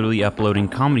regularly uploading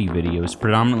comedy videos,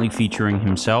 predominantly featuring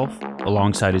himself,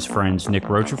 alongside his friends Nick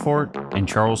Rochefort and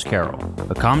Charles Carroll,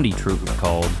 a comedy troupe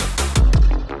called...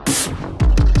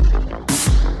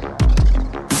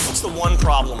 What's the one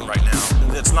problem right now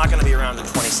that's not going to be around in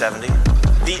 2070?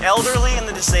 The elderly and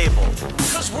the disabled.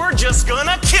 Because we're just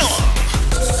gonna kill them!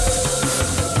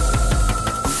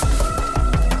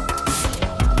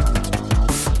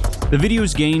 The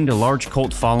videos gained a large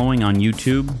cult following on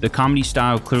YouTube. The comedy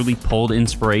style clearly pulled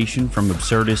inspiration from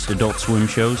absurdist Adult Swim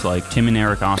shows like Tim and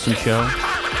Eric Awesome Show.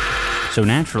 So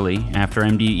naturally, after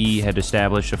MDE had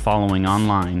established a following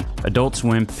online, Adult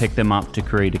Swim picked them up to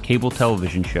create a cable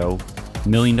television show, $1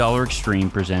 Million Extreme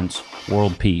presents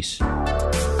World Peace. You're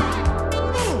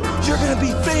gonna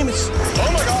be famous!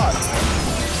 Oh my god!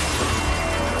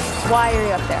 Why are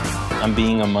you up there? I'm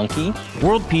being a monkey.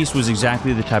 World Peace was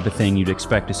exactly the type of thing you'd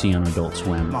expect to see on Adult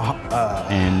Swim.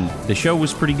 And the show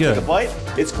was pretty good. Take a bite?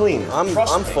 It's clean. I'm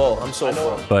full. I'm so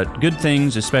full. But good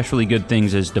things, especially good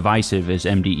things as divisive as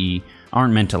MDE,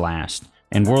 aren't meant to last.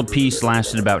 And World Peace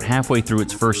lasted about halfway through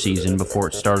its first season before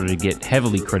it started to get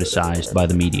heavily criticized by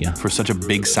the media. For such a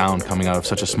big sound coming out of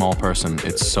such a small person,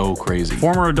 it's so crazy.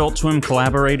 Former Adult Swim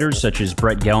collaborators such as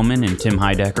Brett Gelman and Tim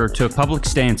Heidecker took public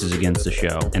stances against the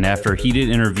show, and after a heated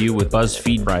interview with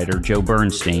BuzzFeed writer Joe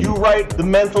Bernstein... You write the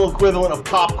mental equivalent of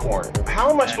popcorn. How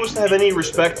am I supposed to have any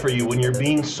respect for you when you're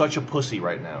being such a pussy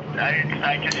right now?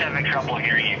 I just having trouble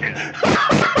hearing you.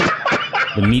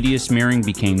 The media smearing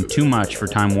became too much for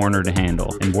Time Warner to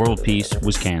handle, and World Peace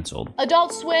was canceled.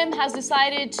 Adult Swim has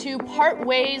decided to part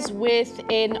ways with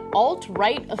an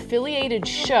alt-right affiliated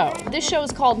show. This show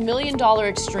is called $1 Million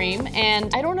Extreme, and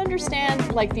I don't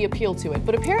understand like the appeal to it,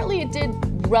 but apparently it did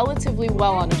relatively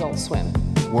well on Adult Swim.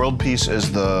 World Peace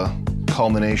is the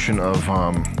culmination of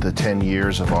the 10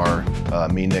 years of our,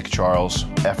 me, Nick, Charles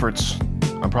efforts.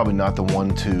 I'm probably not the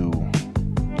one to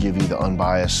give you the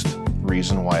unbiased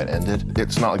reason why it ended.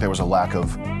 It's not like there was a lack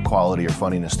of quality or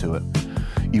funniness to it,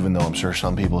 even though I'm sure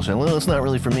some people say, well, it's not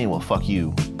really for me. Well, fuck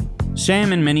you.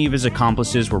 Sam and many of his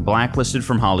accomplices were blacklisted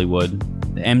from Hollywood.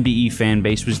 The MDE fan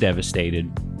base was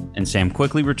devastated, and Sam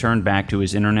quickly returned back to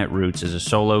his internet roots as a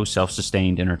solo,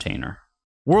 self-sustained entertainer.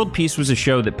 World Peace was a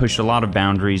show that pushed a lot of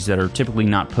boundaries that are typically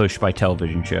not pushed by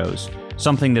television shows,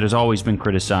 something that has always been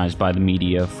criticized by the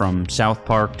media, from South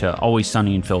Park to Always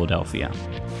Sunny in Philadelphia.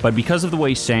 But because of the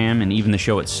way Sam and even the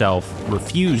show itself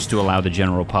refused to allow the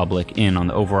general public in on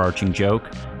the overarching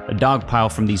joke, a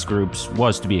dogpile from these groups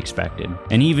was to be expected,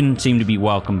 and even seemed to be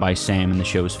welcomed by Sam and the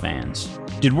show's fans.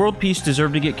 Did World Peace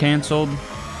deserve to get canceled?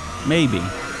 Maybe,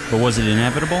 but was it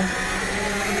inevitable?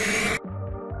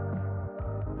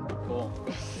 Cool.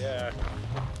 Yeah.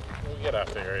 We'll get up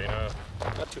there, you know.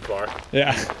 Not too far.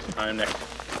 Yeah. I'm Nick.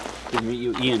 Good to meet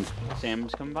you, Ian.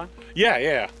 Sam's coming by?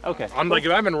 Yeah. Okay. I'm like,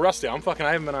 I've been rusty. I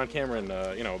haven't been on camera in,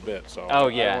 you know, a bit, so. Oh,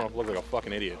 I yeah. don't want to look like a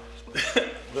fucking idiot. What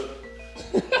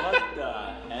the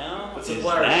hell? That's a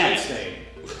flower shit stain.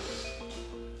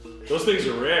 Those things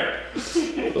are rare.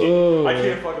 I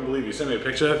can't fucking believe you sent me a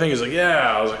picture of that thing. He's like,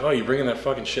 yeah. I was like, oh, you bringing that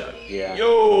fucking shit? Yeah.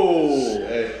 Yo!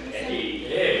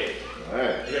 Hey. All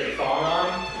right. You got your thong on?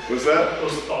 What's that?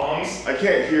 Those thongs? I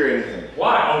can't hear anything.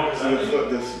 Why? Oh,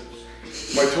 this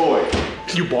my toy.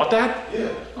 You bought that? Yeah.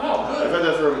 Oh, good. I've had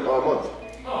that for a month.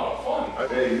 Oh, fun.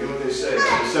 Hey, you know what they say?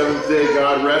 The seventh day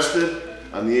God rested.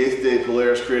 On the 8th day,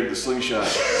 Polaris created the slingshot.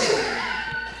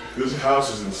 This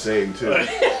house is insane too.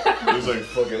 It was like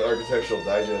fucking Architectural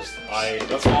Digest.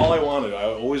 That's all I wanted. I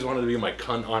always wanted to be my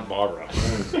cunt Aunt Barbara.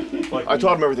 Like, I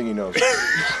taught him everything he knows.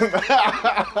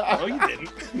 No, you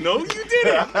didn't. No, you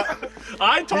didn't.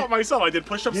 I taught myself. I did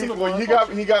push-ups in the Well, he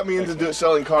got me into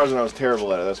selling cars, and I was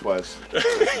terrible at it. That's why it's a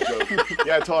joke.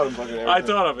 Yeah, I taught him fucking everything. I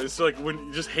taught him. It's like when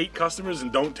you just hate customers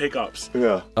and don't take ups.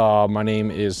 Yeah. My name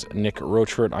is Nick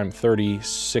Rochford. I'm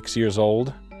 36 years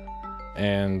old,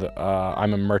 and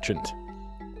I'm a merchant.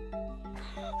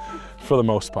 For the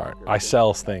most part, I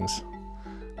sell things,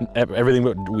 everything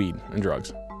but weed and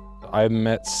drugs. I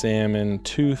met Sam in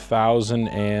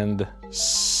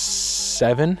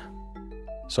 2007,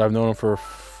 so I've known him for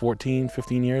 14,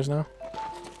 15 years now.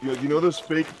 You know those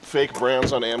fake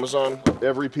brands on Amazon?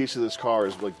 Every piece of this car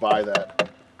is like, buy that.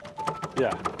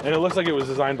 Yeah, and it looks like it was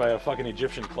designed by a fucking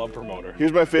Egyptian club promoter.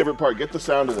 Here's my favorite part. Get the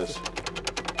sound of this.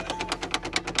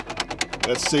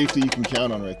 That's safety you can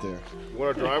count on right there. You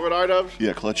want to drive it, iDubbbz?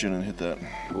 Yeah, clutch in and hit that.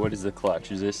 What is the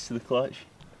clutch? Is this the clutch?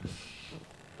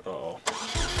 Uh-oh.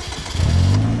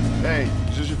 Hey,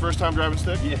 is this your first time driving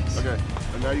stick? Yes. Okay,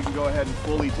 and now you can go ahead and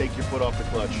fully take your foot off the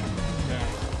clutch. Okay.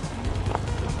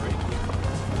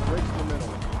 Brake in the middle.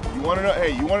 You want to know?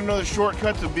 Hey, you want to know the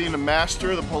shortcut to being a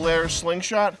master of the Polaris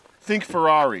slingshot? Think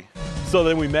Ferrari. So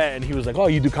then we met, and he was like, "Oh,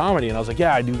 you do comedy?" And I was like,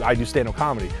 "Yeah, I do stand-up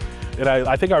comedy." And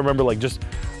I think I remember like just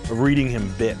reading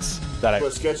him bits that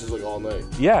But sketches like all night.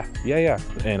 Yeah.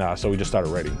 And so we just started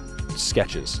writing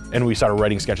sketches, and we started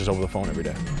writing sketches over the phone every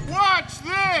day. Watch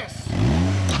this!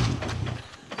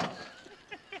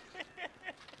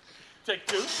 Take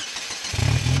two.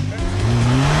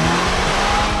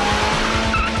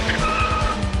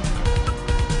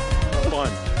 Fun.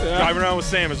 Driving around with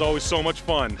Sam is always so much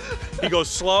fun. He goes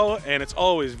slow, and it's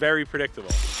always very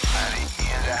predictable.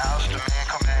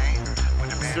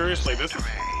 Seriously, this is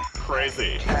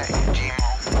crazy.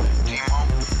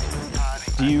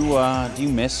 Do you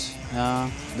miss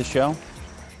the show?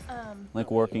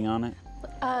 Like working on it?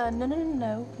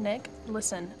 No, Nick.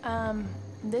 Listen,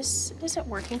 this isn't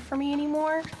working for me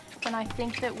anymore, and I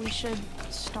think that we should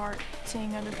start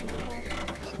seeing other people.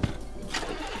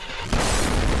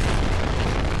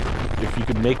 If you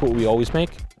could make what we always make,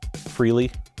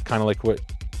 freely, kind of like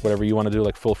whatever you want to do,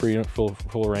 like full freedom, full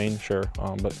reign, sure.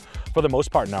 But for the most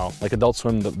part, no. Like Adult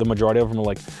Swim, the majority of them are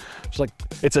like,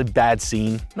 it's a bad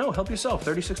scene. No, help yourself.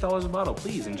 $36 a bottle.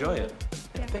 Please enjoy it.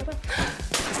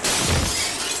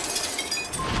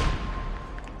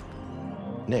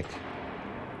 Nick,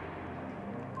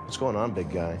 what's going on,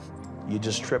 big guy? You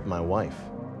just tripped my wife.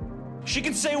 She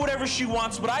can say whatever she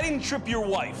wants, but I didn't trip your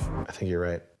wife. I think you're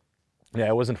right. Yeah,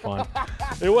 it wasn't fun.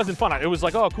 It wasn't fun. It was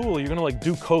like, oh, cool, you're gonna like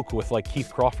do coke with like Keith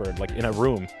Crawford, like in a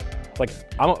room. Like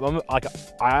I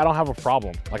don't have a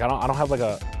problem. Like I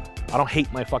don't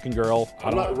hate my fucking girl.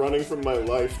 I'm not running from my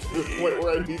life to the point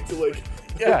where I need to like,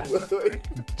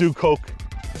 do coke,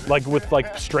 like with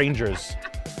like strangers.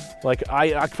 Like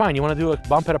I fine. You want to do a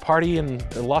bump at a party in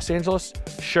Los Angeles?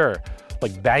 Sure.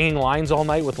 Like banging lines all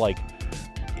night with like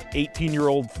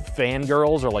 18-year-old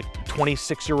fangirls or like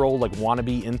 26-year-old like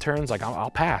wannabe interns, like I'll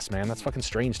pass, man. That's fucking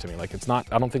strange to me. Like it's not,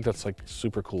 I don't think that's like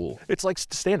super cool. It's like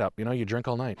stand up, you know, you drink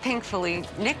all night. Thankfully,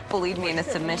 Nick bullied me in a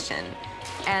submission,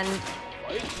 and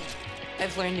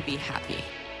I've learned to be happy.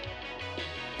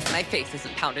 My face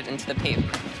isn't pounded into the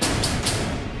pavement.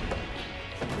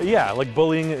 Yeah, like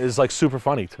bullying is like super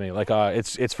funny to me. Like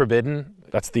it's forbidden.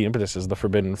 That's the impetus, is the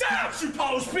forbidden. Stop,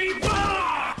 supposed people!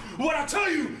 What I tell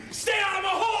you, stay out of my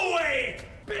hallway,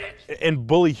 bitch! And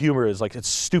bully humor is like, it's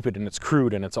stupid and it's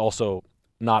crude and it's also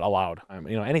not allowed.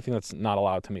 You know, anything that's not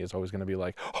allowed to me is always gonna be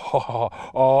like,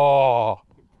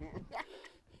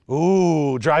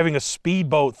 ooh, driving a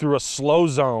speedboat through a slow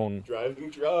zone. Driving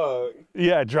drunk.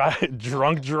 Yeah,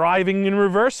 drunk driving in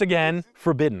reverse again.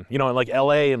 Forbidden. You know, like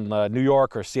LA and New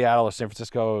York or Seattle or San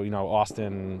Francisco, you know,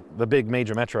 Austin, the big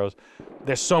major metros,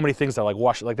 there's so many things that like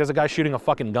wash, like there's a guy shooting a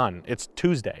fucking gun. It's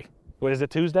Tuesday. What is it,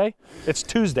 Tuesday? It's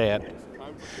Tuesday at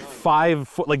 5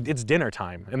 foot, like it's dinner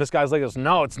time. And this guy's like,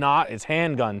 no, it's not, it's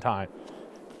handgun time.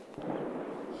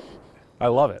 I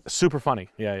love it. Super funny.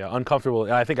 Yeah, uncomfortable.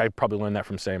 And I think I probably learned that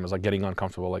from Sam, is like getting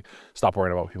uncomfortable, like stop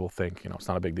worrying about what people think, you know, it's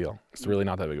not a big deal. It's really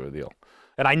not that big of a deal.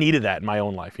 And I needed that in my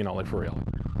own life, you know, like for real.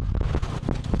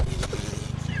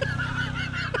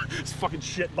 This fucking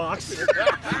shit box.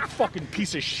 Fucking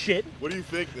piece of shit. What do you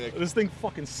think, Nick? This thing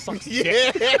fucking sucks.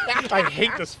 Yeah. I hate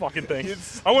this fucking thing.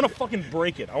 I want to fucking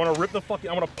break it. I want to rip the fucking,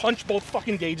 I want to punch both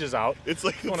fucking gauges out. It's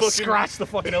like I want to scratch the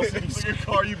fucking LCD. It's like a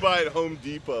car you buy at Home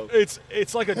Depot. It's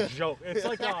like a joke. It's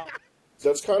like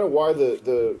that's kind of why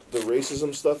the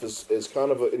racism stuff is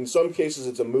kind of in some cases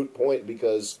it's a moot point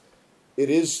because it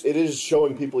is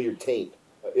showing people your taint.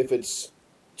 If it's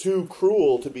too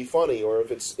cruel to be funny, or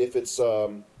if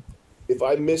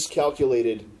I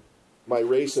miscalculated my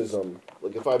racism,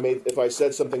 like if I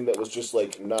said something that was just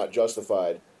like not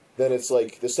justified, then it's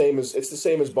like the same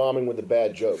as bombing with a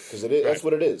bad joke, because that's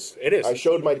what it is. It is. I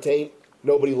showed my taint,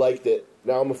 nobody liked it.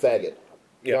 Now I'm a faggot.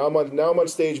 Yeah. Now I'm on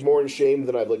stage more in shame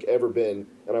than I've ever been,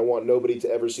 and I want nobody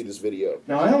to ever see this video.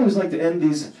 Now I always like to end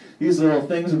these little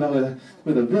things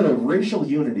with a bit of racial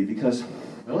unity, because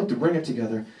I like to bring it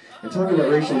together and talk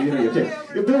about racial unity. Okay,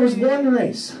 if there's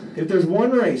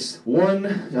one race,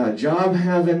 one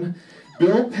job-having,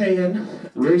 bill-paying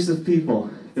race of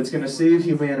people that's going to save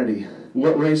humanity,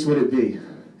 what race would it be?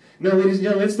 No, ladies and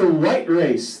gentlemen, it's the white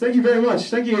race. Thank you very much.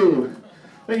 Thank you.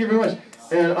 Thank you very much.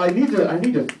 And I need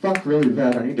to fuck really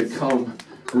bad. I need to come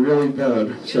really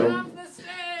bad. So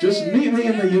just meet me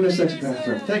in the unisex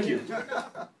bathroom. Thank you.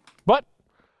 But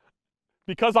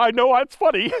because I know it's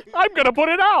funny, I'm gonna put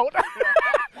it out.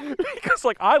 Because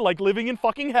I like living in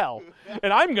fucking hell,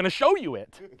 and I'm gonna show you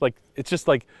it. It's just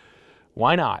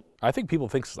why not? I think people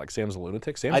think Sam's a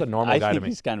lunatic. Sam's a normal guy to me. I think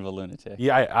he's kind of a lunatic.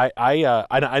 Yeah,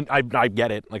 I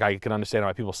get it. I can understand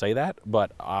why people say that,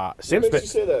 but Sam's. What makes you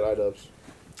say that,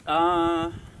 iDubbbz?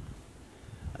 I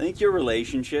think your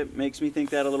relationship makes me think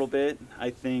that a little bit.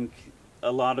 I think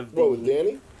a lot of the... What, with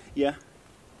Dani? Yeah.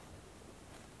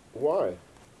 Why?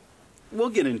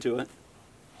 We'll get into it.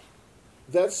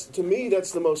 To me,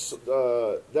 that's the most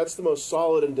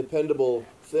solid and dependable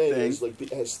thing. Is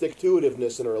has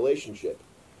stick-to-itiveness in a relationship.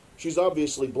 She's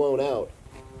obviously blown out.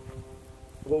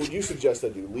 What would you suggest I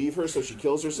do? Leave her so she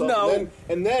kills herself? No.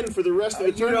 And then for the rest of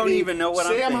eternity, you don't even know what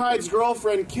I'm Sam thinking. Hyde's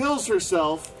girlfriend kills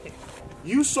herself.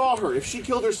 You saw her. If she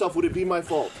killed herself, would it be my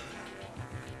fault?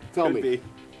 Tell me. Could be.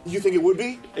 You think it would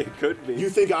be? It could be. You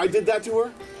think I did that to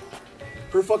her?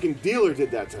 Her fucking dealer did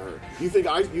that to her. You think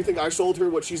I sold her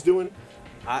what she's doing?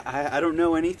 I don't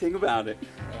know anything about it.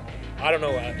 I don't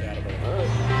know that. All right.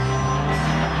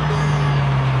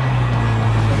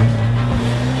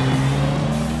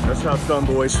 That's how it's done,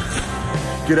 boys.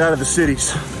 Get out of the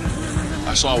cities.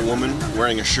 I saw a woman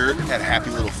wearing a shirt, had a happy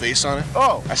little face on it.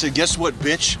 Oh! I said, guess what,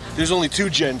 bitch? There's only 2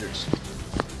 genders.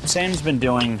 Sam's been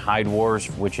doing Hydewars,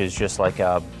 which is just like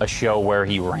a show where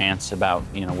he rants about,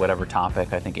 whatever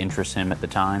topic I think interests him at the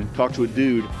time. Talked to a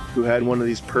dude who had one of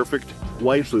these perfect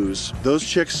waifus. Those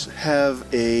chicks have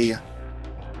a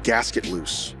gasket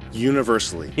loose,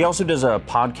 universally. He also does a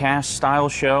podcast-style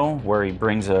show where he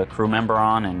brings a crew member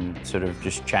on and sort of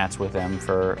just chats with them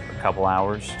for a couple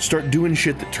hours. Start doing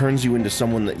shit that turns you into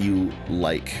someone that you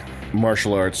like.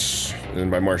 Martial arts, and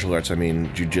by martial arts I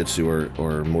mean jiu-jitsu or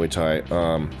Muay Thai,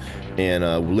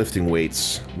 and lifting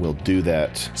weights will do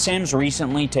that. Sam's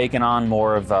recently taken on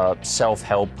more of a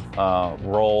self-help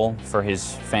role for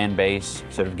his fan base,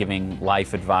 sort of giving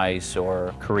life advice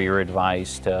or career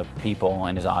advice to people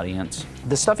in his audience.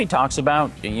 The stuff he talks about,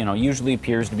 usually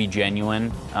appears to be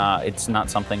genuine. It's not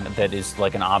something that is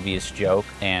like an obvious joke,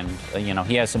 and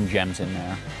he has some gems in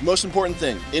there. The most important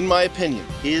thing, in my opinion,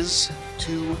 is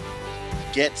to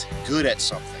get good at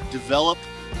something. Develop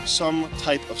some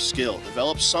type of skill.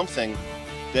 Develop something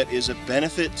that is a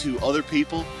benefit to other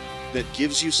people, that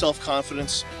gives you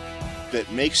self-confidence,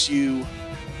 that makes you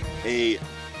a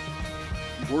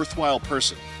worthwhile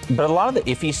person. But a lot of the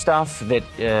iffy stuff that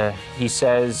he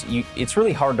says, it's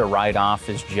really hard to write off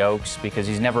as jokes because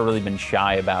he's never really been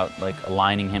shy about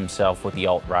aligning himself with the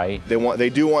alt-right. They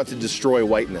do want to destroy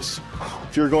whiteness.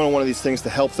 If you're going to one of these things to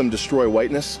help them destroy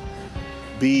whiteness,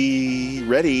 be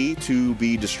ready to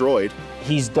be destroyed.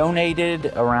 He's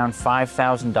donated around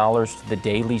 $5,000 to the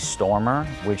Daily Stormer,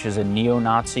 which is a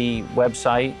neo-Nazi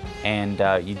website, and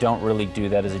you don't really do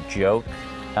that as a joke,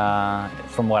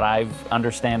 from what I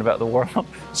understand about the world.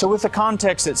 So with the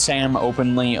context that Sam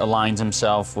openly aligns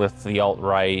himself with the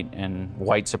alt-right and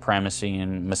white supremacy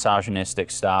and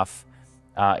misogynistic stuff,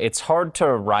 it's hard to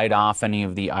write off any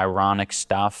of the ironic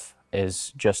stuff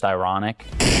as just ironic.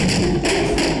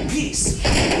 Peace,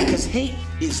 because hate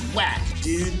is whack,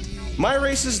 dude. My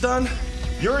race is done.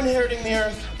 You're inheriting the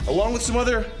earth, along with some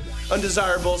other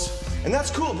undesirables, and that's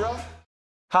cool, bro.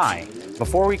 Hi.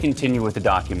 Before we continue with the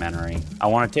documentary, I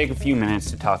want to take a few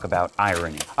minutes to talk about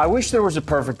irony. I wish there was a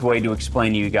perfect way to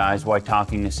explain to you guys why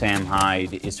talking to Sam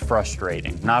Hyde is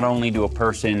frustrating, not only to a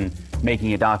person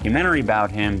making a documentary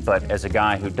about him, but as a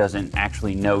guy who doesn't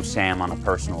actually know Sam on a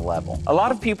personal level. A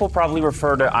lot of people probably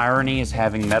refer to irony as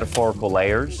having metaphorical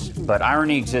layers, but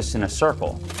irony exists in a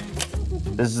circle.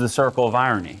 This is the circle of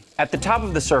irony. At the top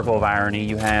of the circle of irony,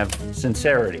 you have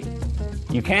sincerity.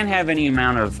 You can't have any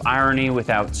amount of irony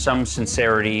without some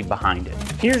sincerity behind it.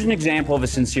 Here's an example of a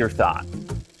sincere thought.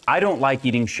 I don't like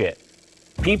eating shit.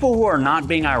 People who are not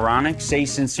being ironic say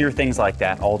sincere things like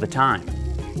that all the time.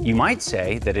 You might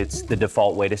say that it's the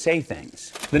default way to say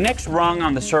things. The next rung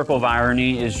on the circle of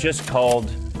irony is just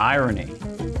called irony.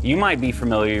 You might be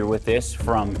familiar with this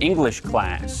from English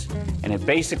class, and it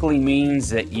basically means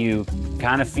that you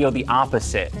kind of feel the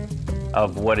opposite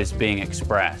of what is being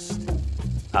expressed.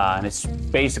 And it's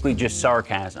basically just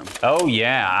sarcasm. Oh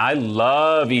yeah, I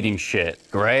love eating shit.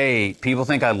 Great, people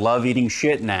think I love eating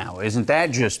shit now. Isn't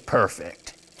that just perfect?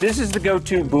 This is the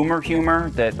go-to boomer humor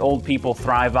that old people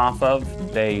thrive off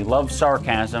of. They love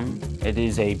sarcasm. It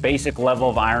is a basic level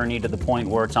of irony to the point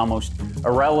where it's almost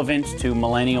irrelevant to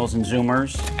millennials and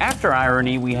zoomers. After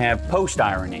irony, we have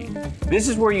post-irony. This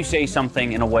is where you say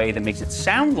something in a way that makes it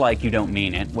sound like you don't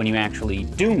mean it when you actually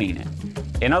do mean it.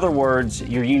 In other words,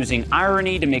 you're using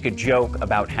irony to make a joke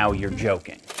about how you're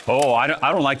joking. Oh, I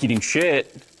don't like eating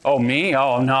shit. Oh, me?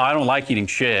 Oh, no, I don't like eating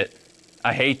shit.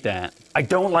 I hate that. I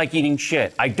don't like eating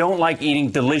shit. I don't like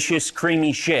eating delicious,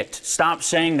 creamy shit. Stop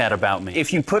saying that about me.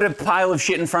 If you put a pile of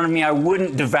shit in front of me, I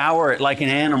wouldn't devour it like an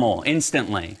animal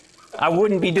instantly. I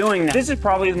wouldn't be doing that. This is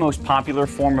probably the most popular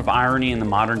form of irony in the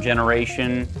modern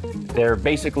generation. They're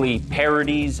basically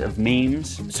parodies of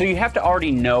memes. So you have to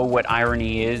already know what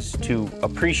irony is to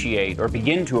appreciate or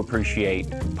begin to appreciate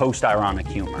post-ironic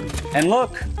humor. And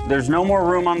look, there's no more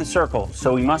room on the circle,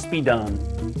 so we must be done.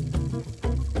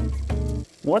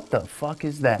 What the fuck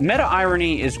is that?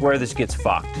 Meta-irony is where this gets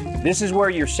fucked. This is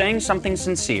where you're saying something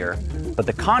sincere, but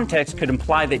the context could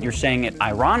imply that you're saying it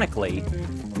ironically,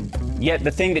 yet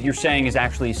the thing that you're saying is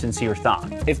actually a sincere thought.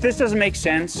 If this doesn't make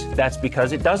sense, that's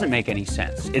because it doesn't make any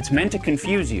sense. It's meant to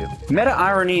confuse you.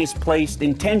 Meta-irony is placed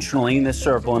intentionally in this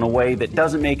circle in a way that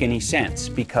doesn't make any sense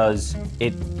because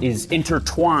it is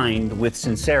intertwined with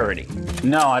sincerity.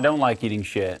 No, I don't like eating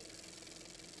shit.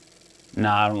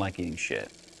 No, I don't like eating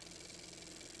shit.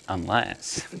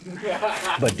 Unless.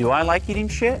 But do I like eating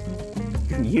shit?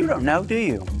 You don't know, do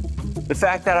you? The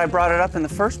fact that I brought it up in the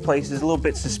first place is a little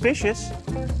bit suspicious,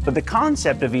 but the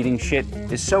concept of eating shit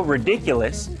is so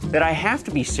ridiculous that I have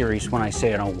to be serious when I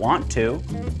say I don't want to.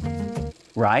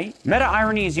 Right?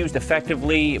 Meta-irony is used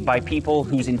effectively by people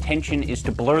whose intention is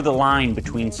to blur the line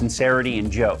between sincerity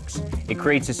and jokes. It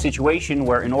creates a situation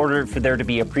where in order for there to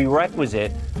be a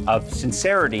prerequisite of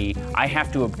sincerity, I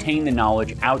have to obtain the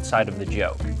knowledge outside of the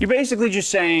joke. You're basically just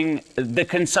saying the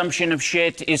consumption of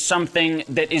shit is something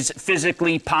that is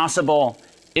physically possible.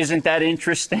 Isn't that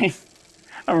interesting?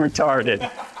 I'm retarded.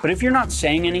 But if you're not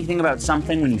saying anything about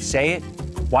something when you say it,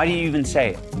 why do you even say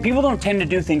it? People don't tend to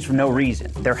do things for no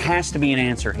reason. There has to be an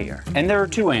answer here. And there are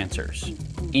two answers.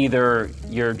 Either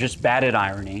you're just bad at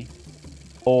irony,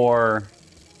 or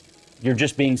you're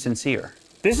just being sincere.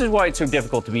 This is why it's so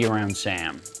difficult to be around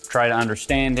Sam. Try to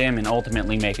understand him and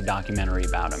ultimately make a documentary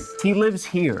about him. He lives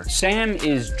here. Sam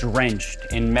is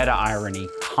drenched in meta-irony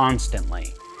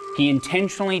constantly. He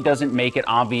intentionally doesn't make it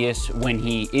obvious when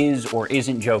he is or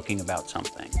isn't joking about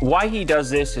something. Why he does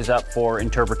this is up for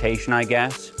interpretation, I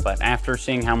guess, but after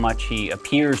seeing how much he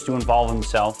appears to involve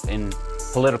himself in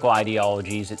political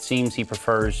ideologies, it seems he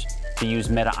prefers to use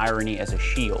meta-irony as a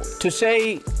shield. To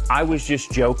say, I was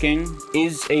just joking,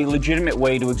 is a legitimate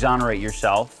way to exonerate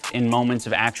yourself in moments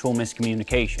of actual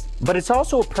miscommunication. But it's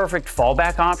also a perfect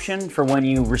fallback option for when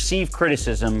you receive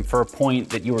criticism for a point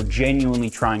that you are genuinely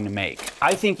trying to make.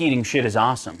 I think eating shit is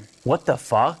awesome. What the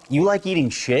fuck? You like eating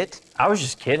shit? I was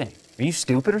just kidding. Are you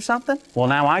stupid or something? Well,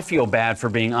 now I feel bad for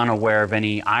being unaware of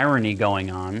any irony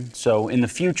going on, so in the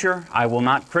future, I will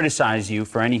not criticize you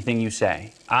for anything you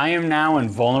say. I am now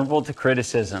invulnerable to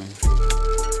criticism.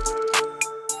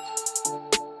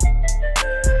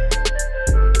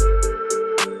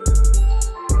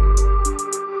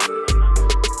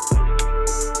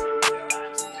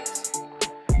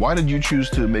 Why did you choose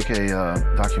to make a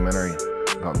documentary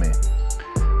about me?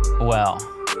 Well,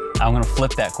 I'm gonna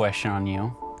flip that question on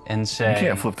you and say... You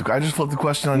can't flip I just flipped the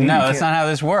question on you. No, that's not how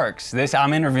this works.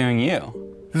 I'm interviewing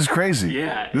you. This is crazy.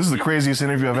 Yeah. This is the craziest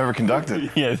interview I've ever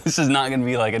conducted. Yeah, this is not gonna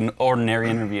be like an ordinary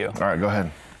interview. All right, go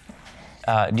ahead.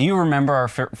 Do you remember our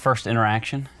first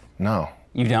interaction? No.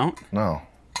 You don't? No.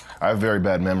 I have very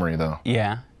bad memory, though.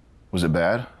 Yeah. Was it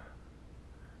bad?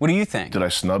 What do you think? Did I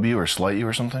snub you or slight you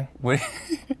or something? What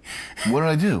did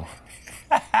I do?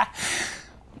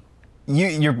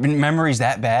 Your memory's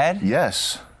that bad?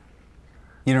 Yes.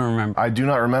 You don't remember? I do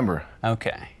not remember.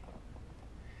 Okay.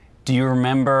 Do you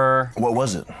remember... What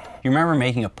was it? You remember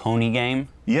making a pony game?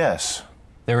 Yes.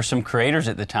 There were some creators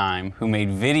at the time who made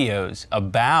videos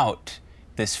about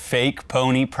this fake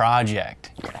pony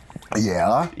project.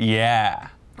 Yeah? Yeah.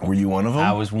 Were you one of them?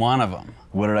 I was one of them.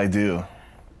 What did I do?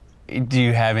 Do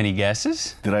you have any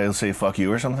guesses? Did I say fuck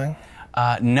you or something?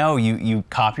 No, you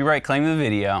copyright claimed the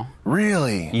video.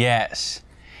 Really? Yes.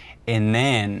 And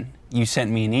then you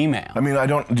sent me an email. I mean, I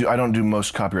don't do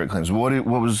most copyright claims. What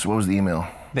was the email?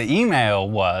 The email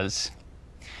was,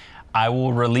 I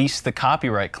will release the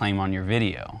copyright claim on your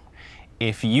video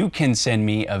if you can send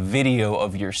me a video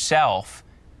of yourself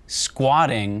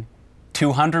squatting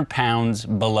 200 pounds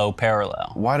below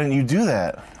parallel. Why didn't you do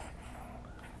that?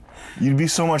 You'd be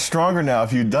so much stronger now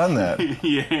if you'd done that.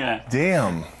 Yeah.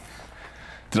 Damn.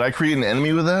 Did I create an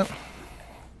enemy with that?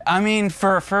 I mean,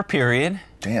 for a period.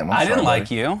 Damn, I didn't like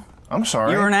buddy. you. I'm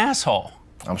sorry. You were an asshole.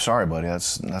 I'm sorry, buddy.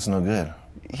 That's no good.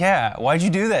 Yeah. Why'd you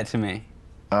do that to me?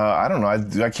 I don't know.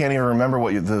 I can't even remember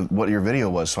what your video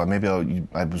was. So maybe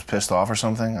I was pissed off or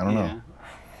something. I don't know.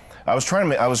 I was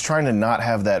trying to not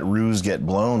have that ruse get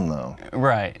blown though.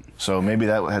 Right. So maybe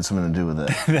that had something to do with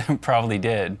it. That probably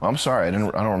did. I'm sorry. I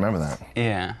don't remember that.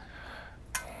 Yeah.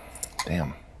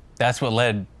 Damn. That's what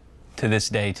led to this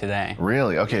day today.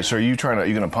 Really? Okay. So are you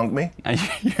gonna punk me?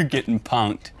 You're getting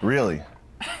punked. Really?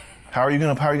 How are you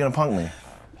gonna punk me?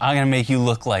 I'm gonna make you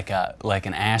look like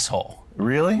an asshole.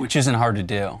 Really? Which isn't hard to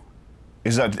do.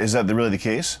 Is that really the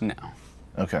case? No.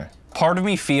 Okay. Part of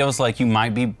me feels like you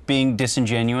might be being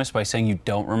disingenuous by saying you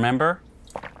don't remember.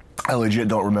 I legit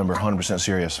don't remember. 100%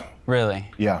 serious. Really?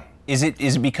 Yeah. Is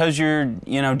it because you're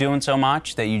doing so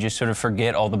much that you just sort of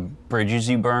forget all the bridges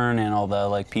you burn and all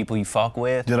the people you fuck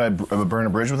with? Did I burn a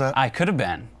bridge with that? I could have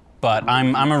been, but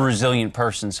I'm a resilient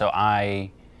person, so I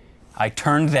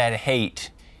turned that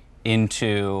hate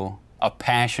into a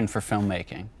passion for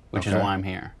filmmaking, which is why I'm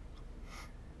here.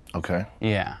 Okay.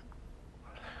 Yeah.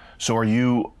 So are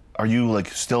you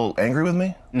still angry with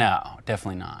me? No,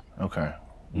 definitely not. Okay.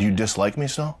 Do you dislike me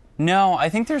still? No, I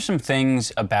think there's some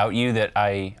things about you that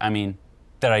I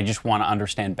just want to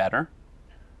understand better.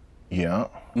 Yeah.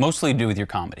 Mostly to do with your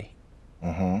comedy.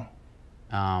 Mm-hmm.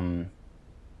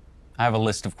 I have a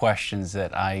list of questions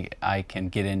that I can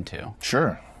get into.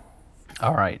 Sure.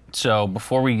 All right. So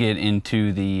before we get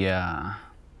into the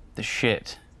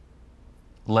shit,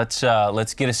 let's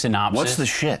get a synopsis. What's the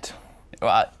shit?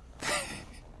 I'll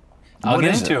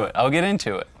get into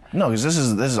it. No, because this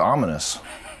is ominous.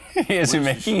 Is it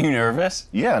making you nervous?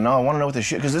 Yeah, no, I want to know what the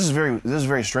shit, because this is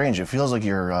very strange. It feels like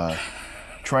you're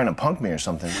trying to punk me or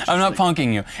something. I'm not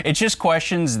punking you. It's just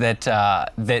questions that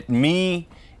that me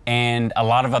and a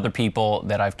lot of other people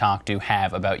that I've talked to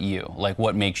have about you. Like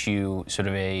what makes you sort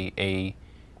of a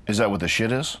Is that what the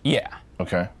shit is? Yeah.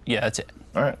 Okay. Yeah, that's it.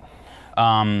 All right.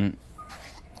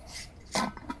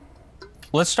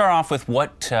 Let's start off with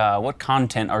what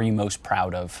content are you most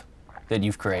proud of that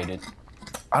you've created?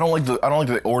 I don't like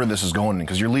the order this is going in,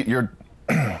 because you're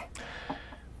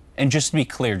And just to be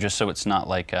clear, just so it's not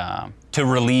like to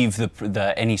relieve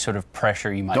the any sort of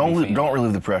pressure you might be feeling. Don't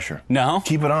relieve the pressure. No?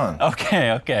 Keep it on.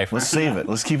 Okay. Let's save it.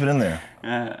 Let's keep it in there.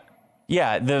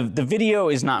 Yeah, the video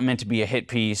is not meant to be a hit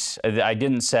piece. I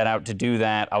didn't set out to do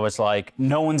that. I was like,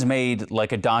 no one's made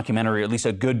like a documentary, at least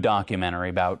a good documentary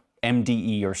about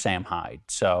MDE or Sam Hyde.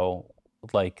 So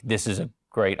like this is a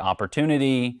great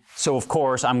opportunity. So of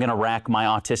course I'm gonna rack my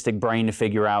autistic brain to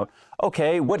figure out,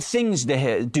 okay, what things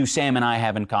do Sam and I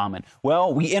have in common?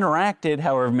 Well, we interacted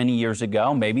however many years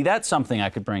ago. Maybe that's something I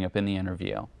could bring up in the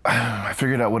interview. I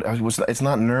figured out it's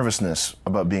not nervousness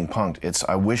about being punked. It's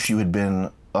I wish you had been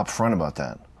upfront about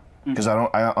that. Because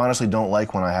I honestly don't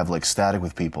like when I have like static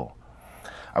with people.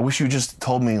 I wish you just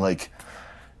told me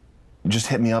just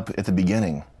hit me up at the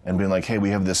beginning and be like, hey,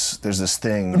 there's this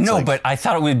thing. No, but I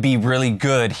thought it would be really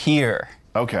good here.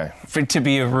 Okay. For it to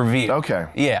be a reveal. Okay.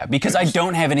 Yeah, because I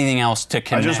don't have anything else to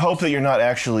connect. I just hope that you're not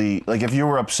actually, if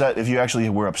you actually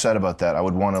were upset about that, I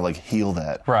would want to heal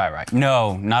that. Right.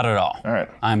 No, not at all. All right.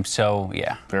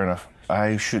 Yeah. Fair enough.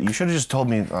 You should have just told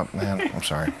me, man, I'm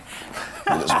sorry.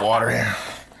 There's water here.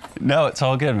 No, it's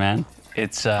all good, man. I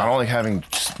don't like having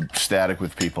static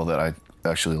with people that I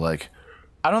actually like.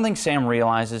 I don't think Sam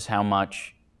realizes how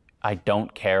much I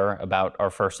don't care about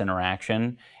our first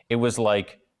interaction. It was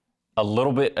a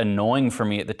little bit annoying for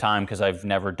me at the time because I've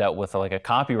never dealt with a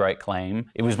copyright claim.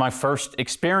 It was my first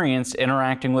experience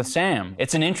interacting with Sam.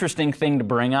 It's an interesting thing to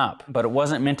bring up, but it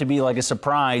wasn't meant to be like a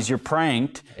surprise. You're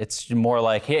pranked. It's more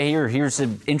like, hey, here's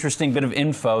an interesting bit of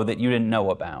info that you didn't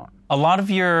know about. A lot of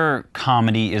your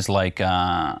comedy is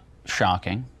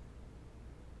shocking,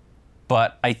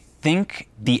 but I think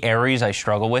the areas I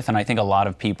struggle with, and I think a lot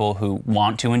of people who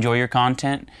want to enjoy your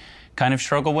content kind of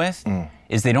struggle with,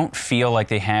 is they don't feel like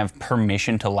they have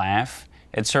permission to laugh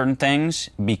at certain things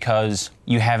because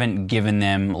you haven't given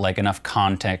them like enough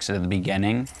context at the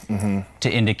beginning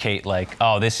to indicate like,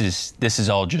 oh, this is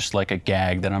all just like a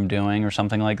gag that I'm doing or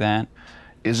something like that.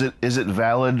 Is it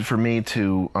valid for me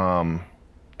to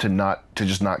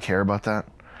just not care about that?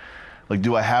 Like,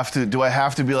 do I have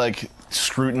to be like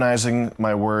scrutinizing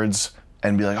my words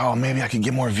and be like, oh, maybe I could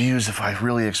get more views if I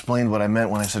really explained what I meant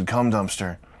when I said cum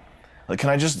dumpster? Like, can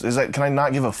I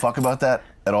not give a fuck about that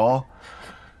at all?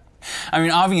 I mean,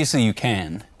 obviously you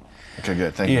can. Okay,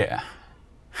 good, thank you. Yeah.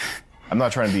 I'm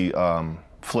not trying to be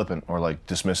flippant or like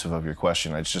dismissive of your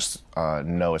question. It's just,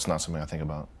 no, it's not something I think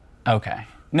about. Okay.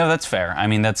 No, that's fair. I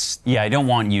mean, I don't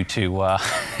want you to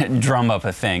drum up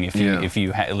a thing if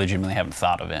you legitimately haven't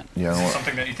thought of it. Yeah. Is it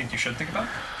something that you think you should think about?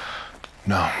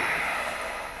 No.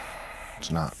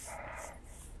 It's not.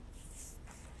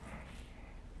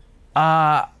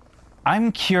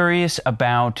 I'm curious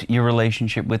about your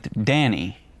relationship with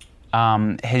Dani.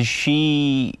 Has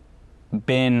she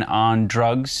been on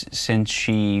drugs since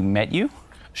she met you?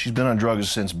 She's been on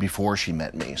drugs since before she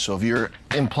met me. So if you're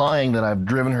implying that I've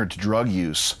driven her to drug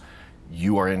use,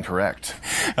 you are incorrect.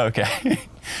 Okay,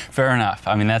 fair enough.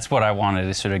 I mean, that's what I wanted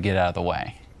to sort of get out of the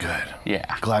way. Good.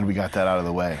 Yeah. Glad we got that out of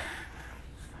the way.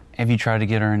 Have you tried to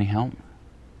get her any help?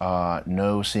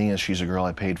 No, seeing as she's a girl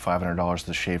I paid $500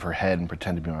 to shave her head and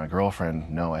pretend to be my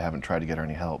girlfriend, no, I haven't tried to get her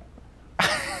any help.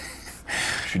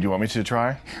 Should you want me to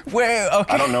try? Wait,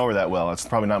 okay. I don't know her that well. It's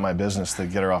probably not my business to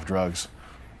get her off drugs.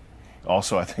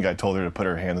 Also, I think I told her to put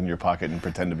her hand in your pocket and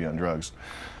pretend to be on drugs.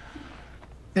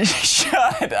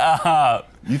 Shut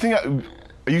up. You think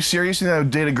are you serious? You think I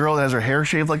would date a girl that has her hair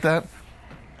shaved like that?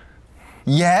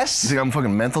 Yes. You think I'm a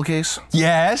fucking mental case?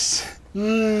 Yes.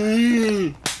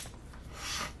 No,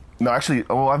 actually,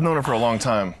 well, I've known her for a long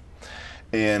time.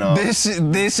 And this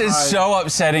is so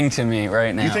upsetting to me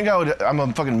right now. You think I'm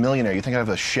a fucking millionaire. You think I have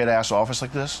a shit-ass office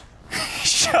like this?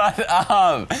 Shut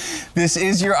up. This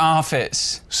is your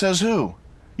office. Says who?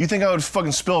 You think I would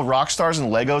fucking spill rock stars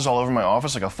and Legos all over my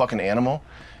office like a fucking animal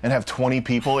and have 20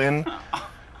 people in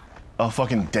a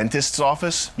fucking dentist's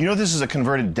office? You know this is a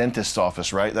converted dentist's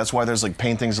office, right? That's why there's like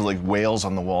paintings of like whales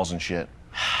on the walls and shit.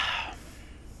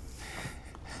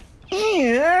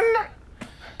 Ian,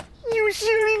 you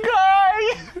silly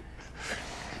guy.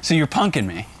 So you're punking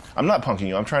me. I'm not punking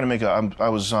you. I'm trying to make I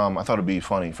thought it'd be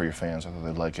funny for your fans. I thought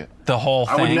they'd like it. The whole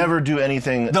thing? I would never do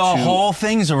anything The whole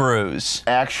thing's a ruse.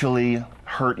 Actually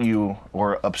hurt you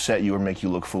or upset you or make you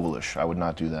look foolish. I would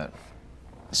not do that.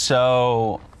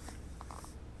 So,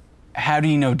 how do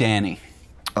you know Dani?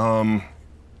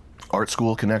 Art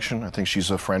school connection. I think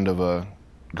she's a friend of a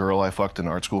girl I fucked in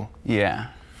art school. Yeah.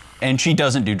 And she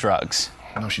doesn't do drugs.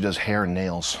 No, she does hair and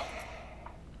nails.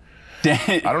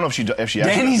 I don't know if she actually...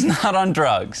 Dani's not on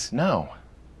drugs. No.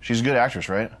 She's a good actress,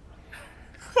 right?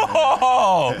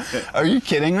 Oh! Are you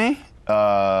kidding me?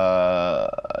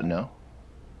 No.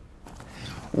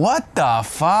 What the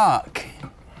fuck?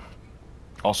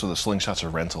 Also, the slingshots are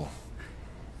rental.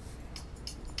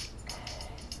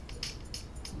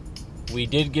 We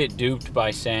did get duped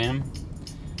by Sam.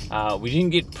 We didn't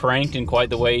get pranked in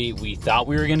quite the way we thought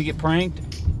we were gonna get pranked.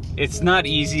 It's not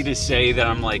easy to say that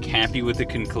I'm like happy with the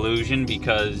conclusion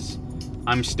because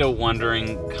I'm still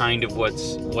wondering kind of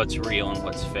what's real and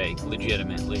what's fake,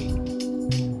 legitimately.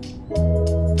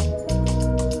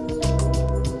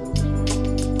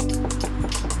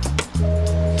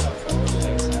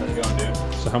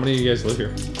 So how many of you guys live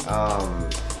here?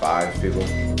 5 people.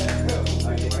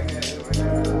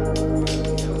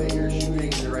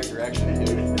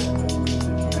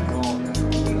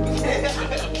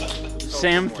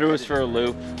 Sam threw us for a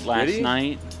loop last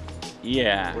night.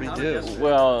 Yeah. What did he do?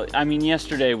 Well, I mean,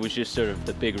 yesterday was just sort of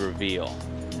the big reveal.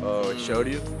 Oh, it showed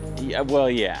you? Yeah,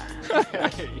 well, yeah.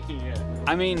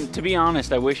 I mean, to be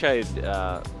honest, I wish I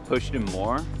had pushed him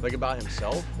more. Like about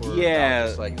himself? Or Yeah. about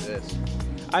just like this?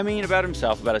 I mean, about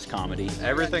himself, about his comedy.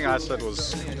 Everything I said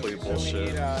was complete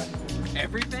bullshit.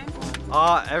 Everything?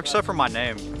 Except for my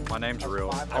name. My name's real.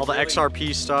 All the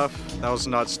XRP stuff, that was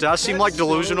nuts. Does that seem like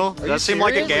delusional? Does that seem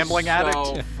like a gambling addict?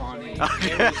 So funny.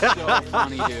 It was so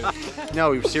funny, dude.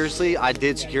 No, seriously, I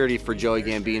did security for Joey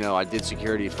Gambino. I did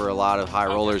security for a lot of high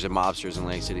rollers and mobsters in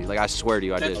Lake City. Like, I swear to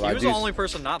you, I did. He was the only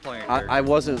person not playing it. I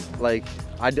wasn't, like,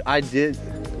 I did.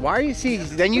 Why are you see?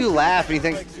 Then you laugh and you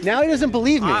think, now he doesn't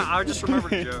believe me. I just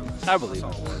remembered the joke. I believe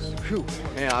it. Whew.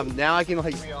 Yeah, now I can,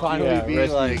 like, finally be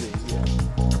like...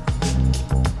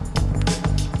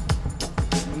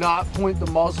 Not point the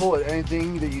muzzle at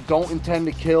anything that you don't intend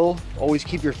to kill. Always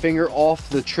keep your finger off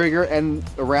the trigger and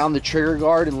around the trigger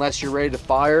guard unless you're ready to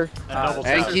fire.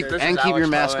 And keep your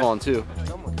mask on too.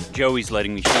 Joey's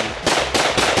letting me shoot.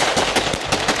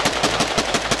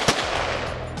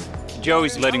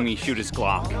 Joey's letting me shoot his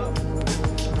Glock.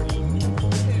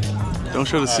 Don't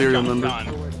show the serial number.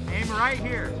 Aim right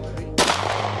here.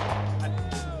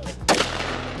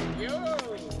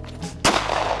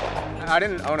 I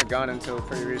didn't own a gun until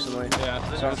pretty recently.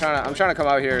 Yeah. So I'm trying to come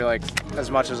out here like as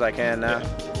much as I can now.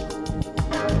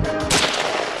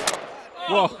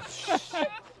 Whoa.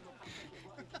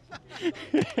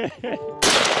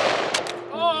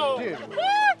 Oh. Dude.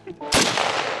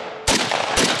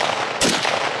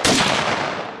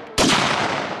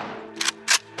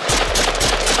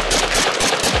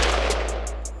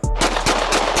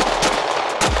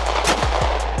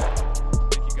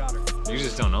 You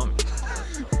just don't know me.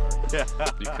 Yeah.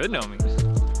 You could know me.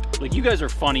 Like, you guys are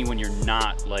funny when you're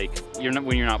not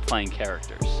when you're not playing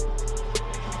characters.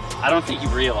 I don't think you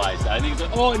realize that. I think it's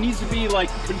like, oh, it needs to be like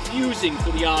confusing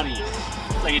for the audience.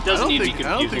 Like, it doesn't need to be confusing.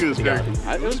 I don't think it was very.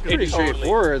 It was pretty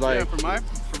straightforward. Like, yeah, from my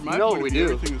point of view,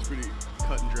 everything was pretty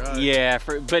cut and dry. Yeah,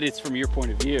 but it's from your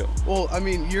point of view. Well, I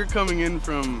mean, you're coming in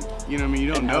from, you know, I mean,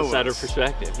 you don't know outsider us.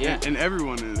 perspective. Yeah. And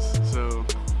everyone is, so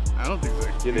I don't think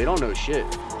like. Yeah, they don't know shit. You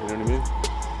know what I mean?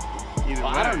 Either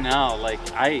well, way. I don't know. Like,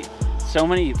 so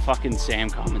many fucking Sam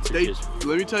comments are just.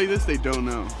 Let me tell you this: they don't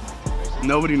know.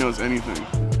 Nobody knows anything.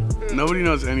 Nobody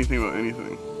knows anything about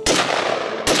anything.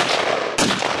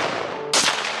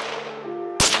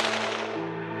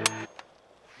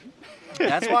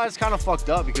 That's why it's kind of fucked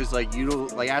up, because like you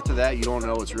don't, like after that you don't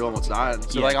know what's real and what's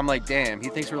not. So like I'm like, damn, he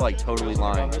thinks we're like totally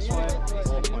lying.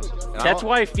 That's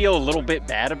why I feel a little bit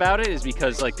bad about it, is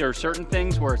because like there are certain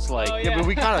things where it's like, yeah, but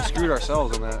we kind of screwed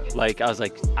ourselves on that. Like I was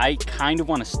like, I kind of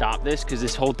want to stop this because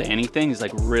this whole Dani thing is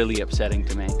like really upsetting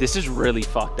to me. This is really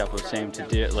fucked up of Sam to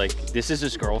do. Like, this is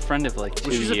his girlfriend of like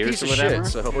 2 years or whatever.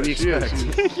 Shit, so what do you expect?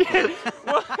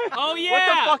 Oh yeah. What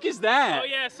the fuck is that? Oh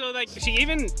yeah. So like she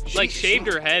even like shaved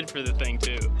her head for the thing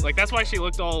too. Like that's why she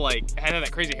looked all like had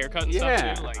that crazy haircut and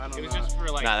stuff too. Like it was just for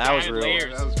like that was real.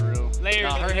 layers. That was real. Layers.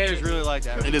 No, her hair is really like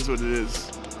that. It is what it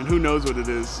is, and who knows what it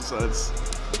is. So it's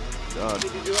God.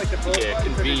 Yeah,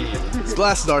 convenient. His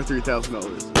glasses are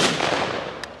 $3,000.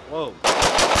 Whoa.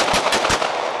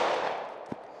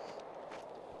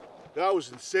 That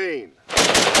was insane.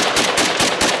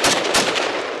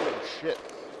 Shit.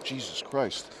 Jesus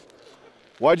Christ.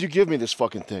 Why'd you give me this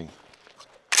fucking thing?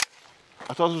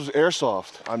 I thought this was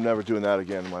airsoft. I'm never doing that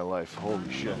again in my life.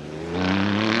 Holy shit.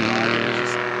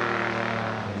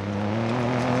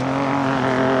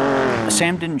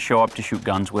 Sam didn't show up to shoot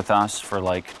guns with us for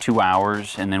like 2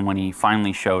 hours, and then when he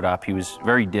finally showed up, he was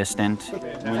very distant.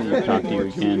 When did he talk to you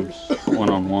again,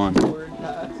 one-on-one?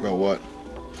 About what?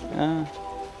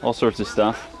 All sorts of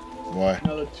stuff. Why?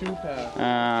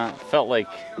 Felt like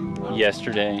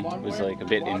yesterday was like a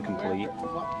bit incomplete.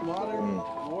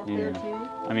 Yeah.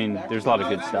 I mean, there's a lot of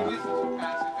good stuff.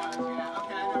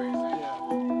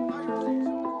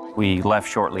 We left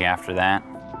shortly after that.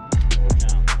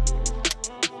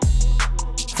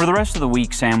 For the rest of the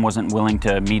week, Sam wasn't willing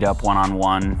to meet up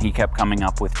one-on-one. He kept coming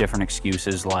up with different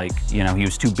excuses like, you know, he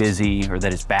was too busy or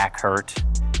that his back hurt.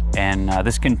 And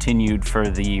this continued for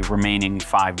the remaining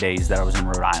 5 days that I was in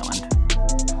Rhode Island.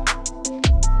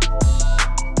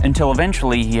 Until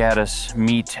eventually he had us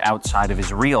meet outside of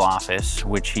his real office,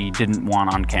 which he didn't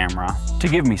want on camera, to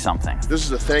give me something. This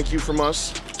is a thank you from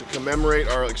us to commemorate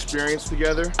our experience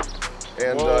together.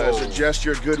 And as a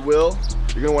gesture of goodwill,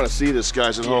 you're gonna want to see this,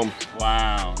 guys, at home.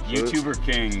 Wow, YouTuber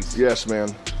Kings. Yes,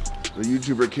 man. The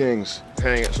YouTuber Kings.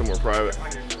 Hang it somewhere private.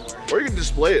 Or you can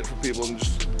display it for people and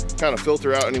just kind of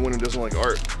filter out anyone who doesn't like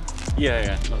art.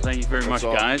 Yeah. Well, thank you very much,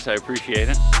 guys. I appreciate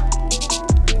it.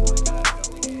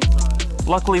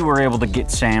 Luckily, we were able to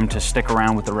get Sam to stick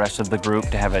around with the rest of the group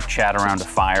to have a chat around a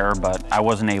fire, but I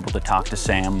wasn't able to talk to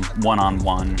Sam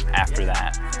one-on-one after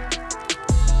that.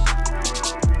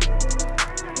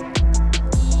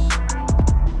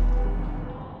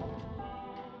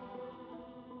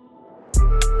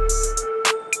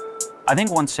 I think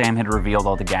once Sam had revealed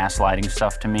all the gaslighting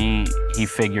stuff to me, he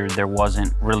figured there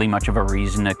wasn't really much of a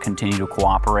reason to continue to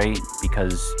cooperate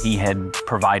because he had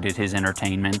provided his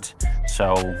entertainment,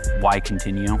 so why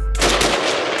continue?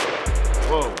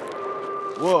 Whoa.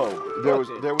 Whoa.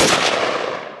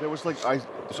 There was like,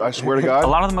 I swear to God. A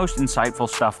lot of the most insightful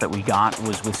stuff that we got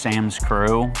was with Sam's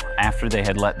crew. After they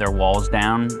had let their walls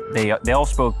down, they all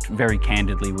spoke very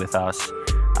candidly with us.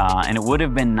 And it would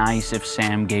have been nice if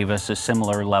Sam gave us a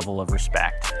similar level of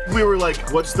respect. We were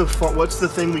like, what's the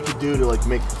thing we could do to like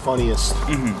make the funniest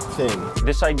thing?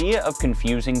 This idea of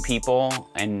confusing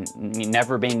people and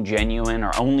never being genuine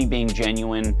or only being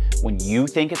genuine when you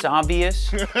think it's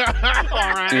obvious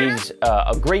is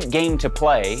a great game to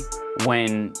play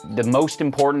when the most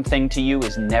important thing to you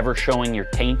is never showing your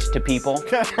taint to people.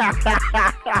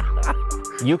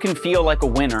 You can feel like a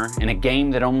winner in a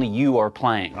game that only you are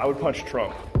playing. I would punch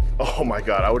Trump. Oh my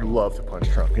God, I would love to punch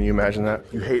Trump. Can you imagine that?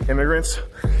 You hate immigrants?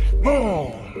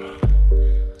 Boom!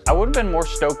 I would have been more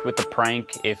stoked with the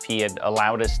prank if he had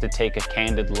allowed us to take a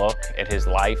candid look at his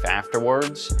life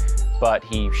afterwards, but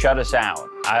he shut us out.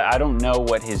 I don't know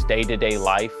what his day-to-day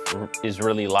life is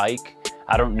really like.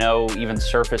 I don't know even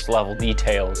surface level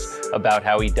details about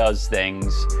how he does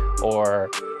things, or,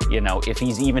 you know, if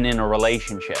he's even in a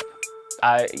relationship.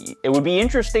 It would be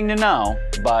interesting to know,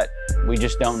 but we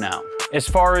just don't know. As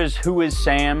far as who is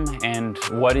Sam and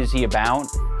what is he about,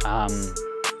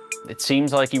 it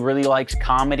seems like he really likes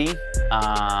comedy,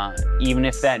 even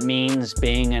if that means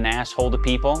being an asshole to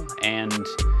people and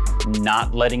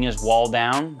not letting his wall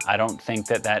down. I don't think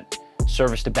that that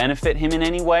serves to benefit him in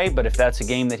any way, but if that's a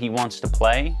game that he wants to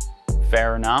play,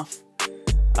 fair enough.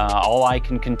 All I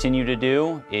can continue to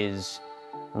do is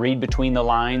read between the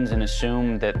lines and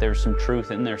assume that there's some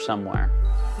truth in there somewhere.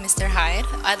 Mr. Hyde,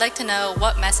 I'd like to know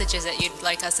what message is it you'd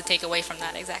like us to take away from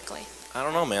that exactly? I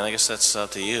don't know, man. I guess that's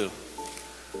up to you.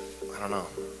 I don't know.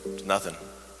 It's nothing.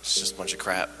 It's just a bunch of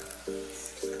crap.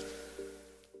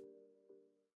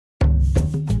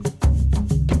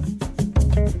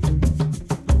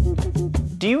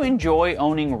 Do you enjoy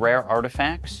owning rare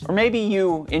artifacts? Or maybe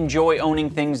you enjoy owning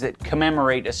things that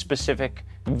commemorate a specific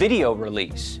video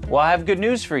release? Well, I have good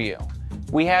news for you.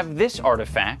 We have this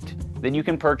artifact that you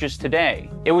can purchase today.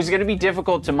 It was gonna be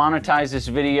difficult to monetize this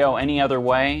video any other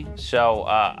way, so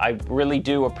I really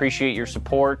do appreciate your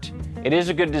support. It is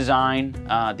a good design.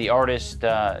 The artist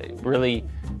really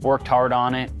worked hard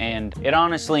on it, and it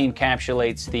honestly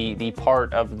encapsulates the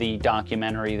part of the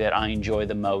documentary that I enjoy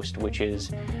the most, which is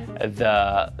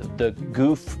the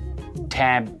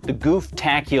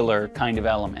goof-tacular kind of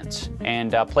elements.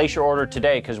 And place your order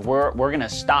today, because we're gonna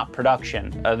stop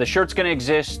production. The shirt's gonna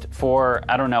exist for,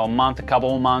 I don't know, a month, a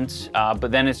couple of months, but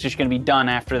then it's just gonna be done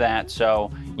after that. So,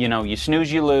 you know, you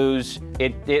snooze, you lose.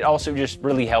 It also just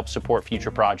really helps support future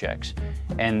projects,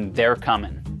 and they're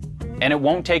coming. And it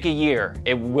won't take a year.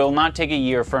 It will not take a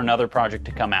year for another project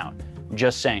to come out.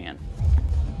 Just saying.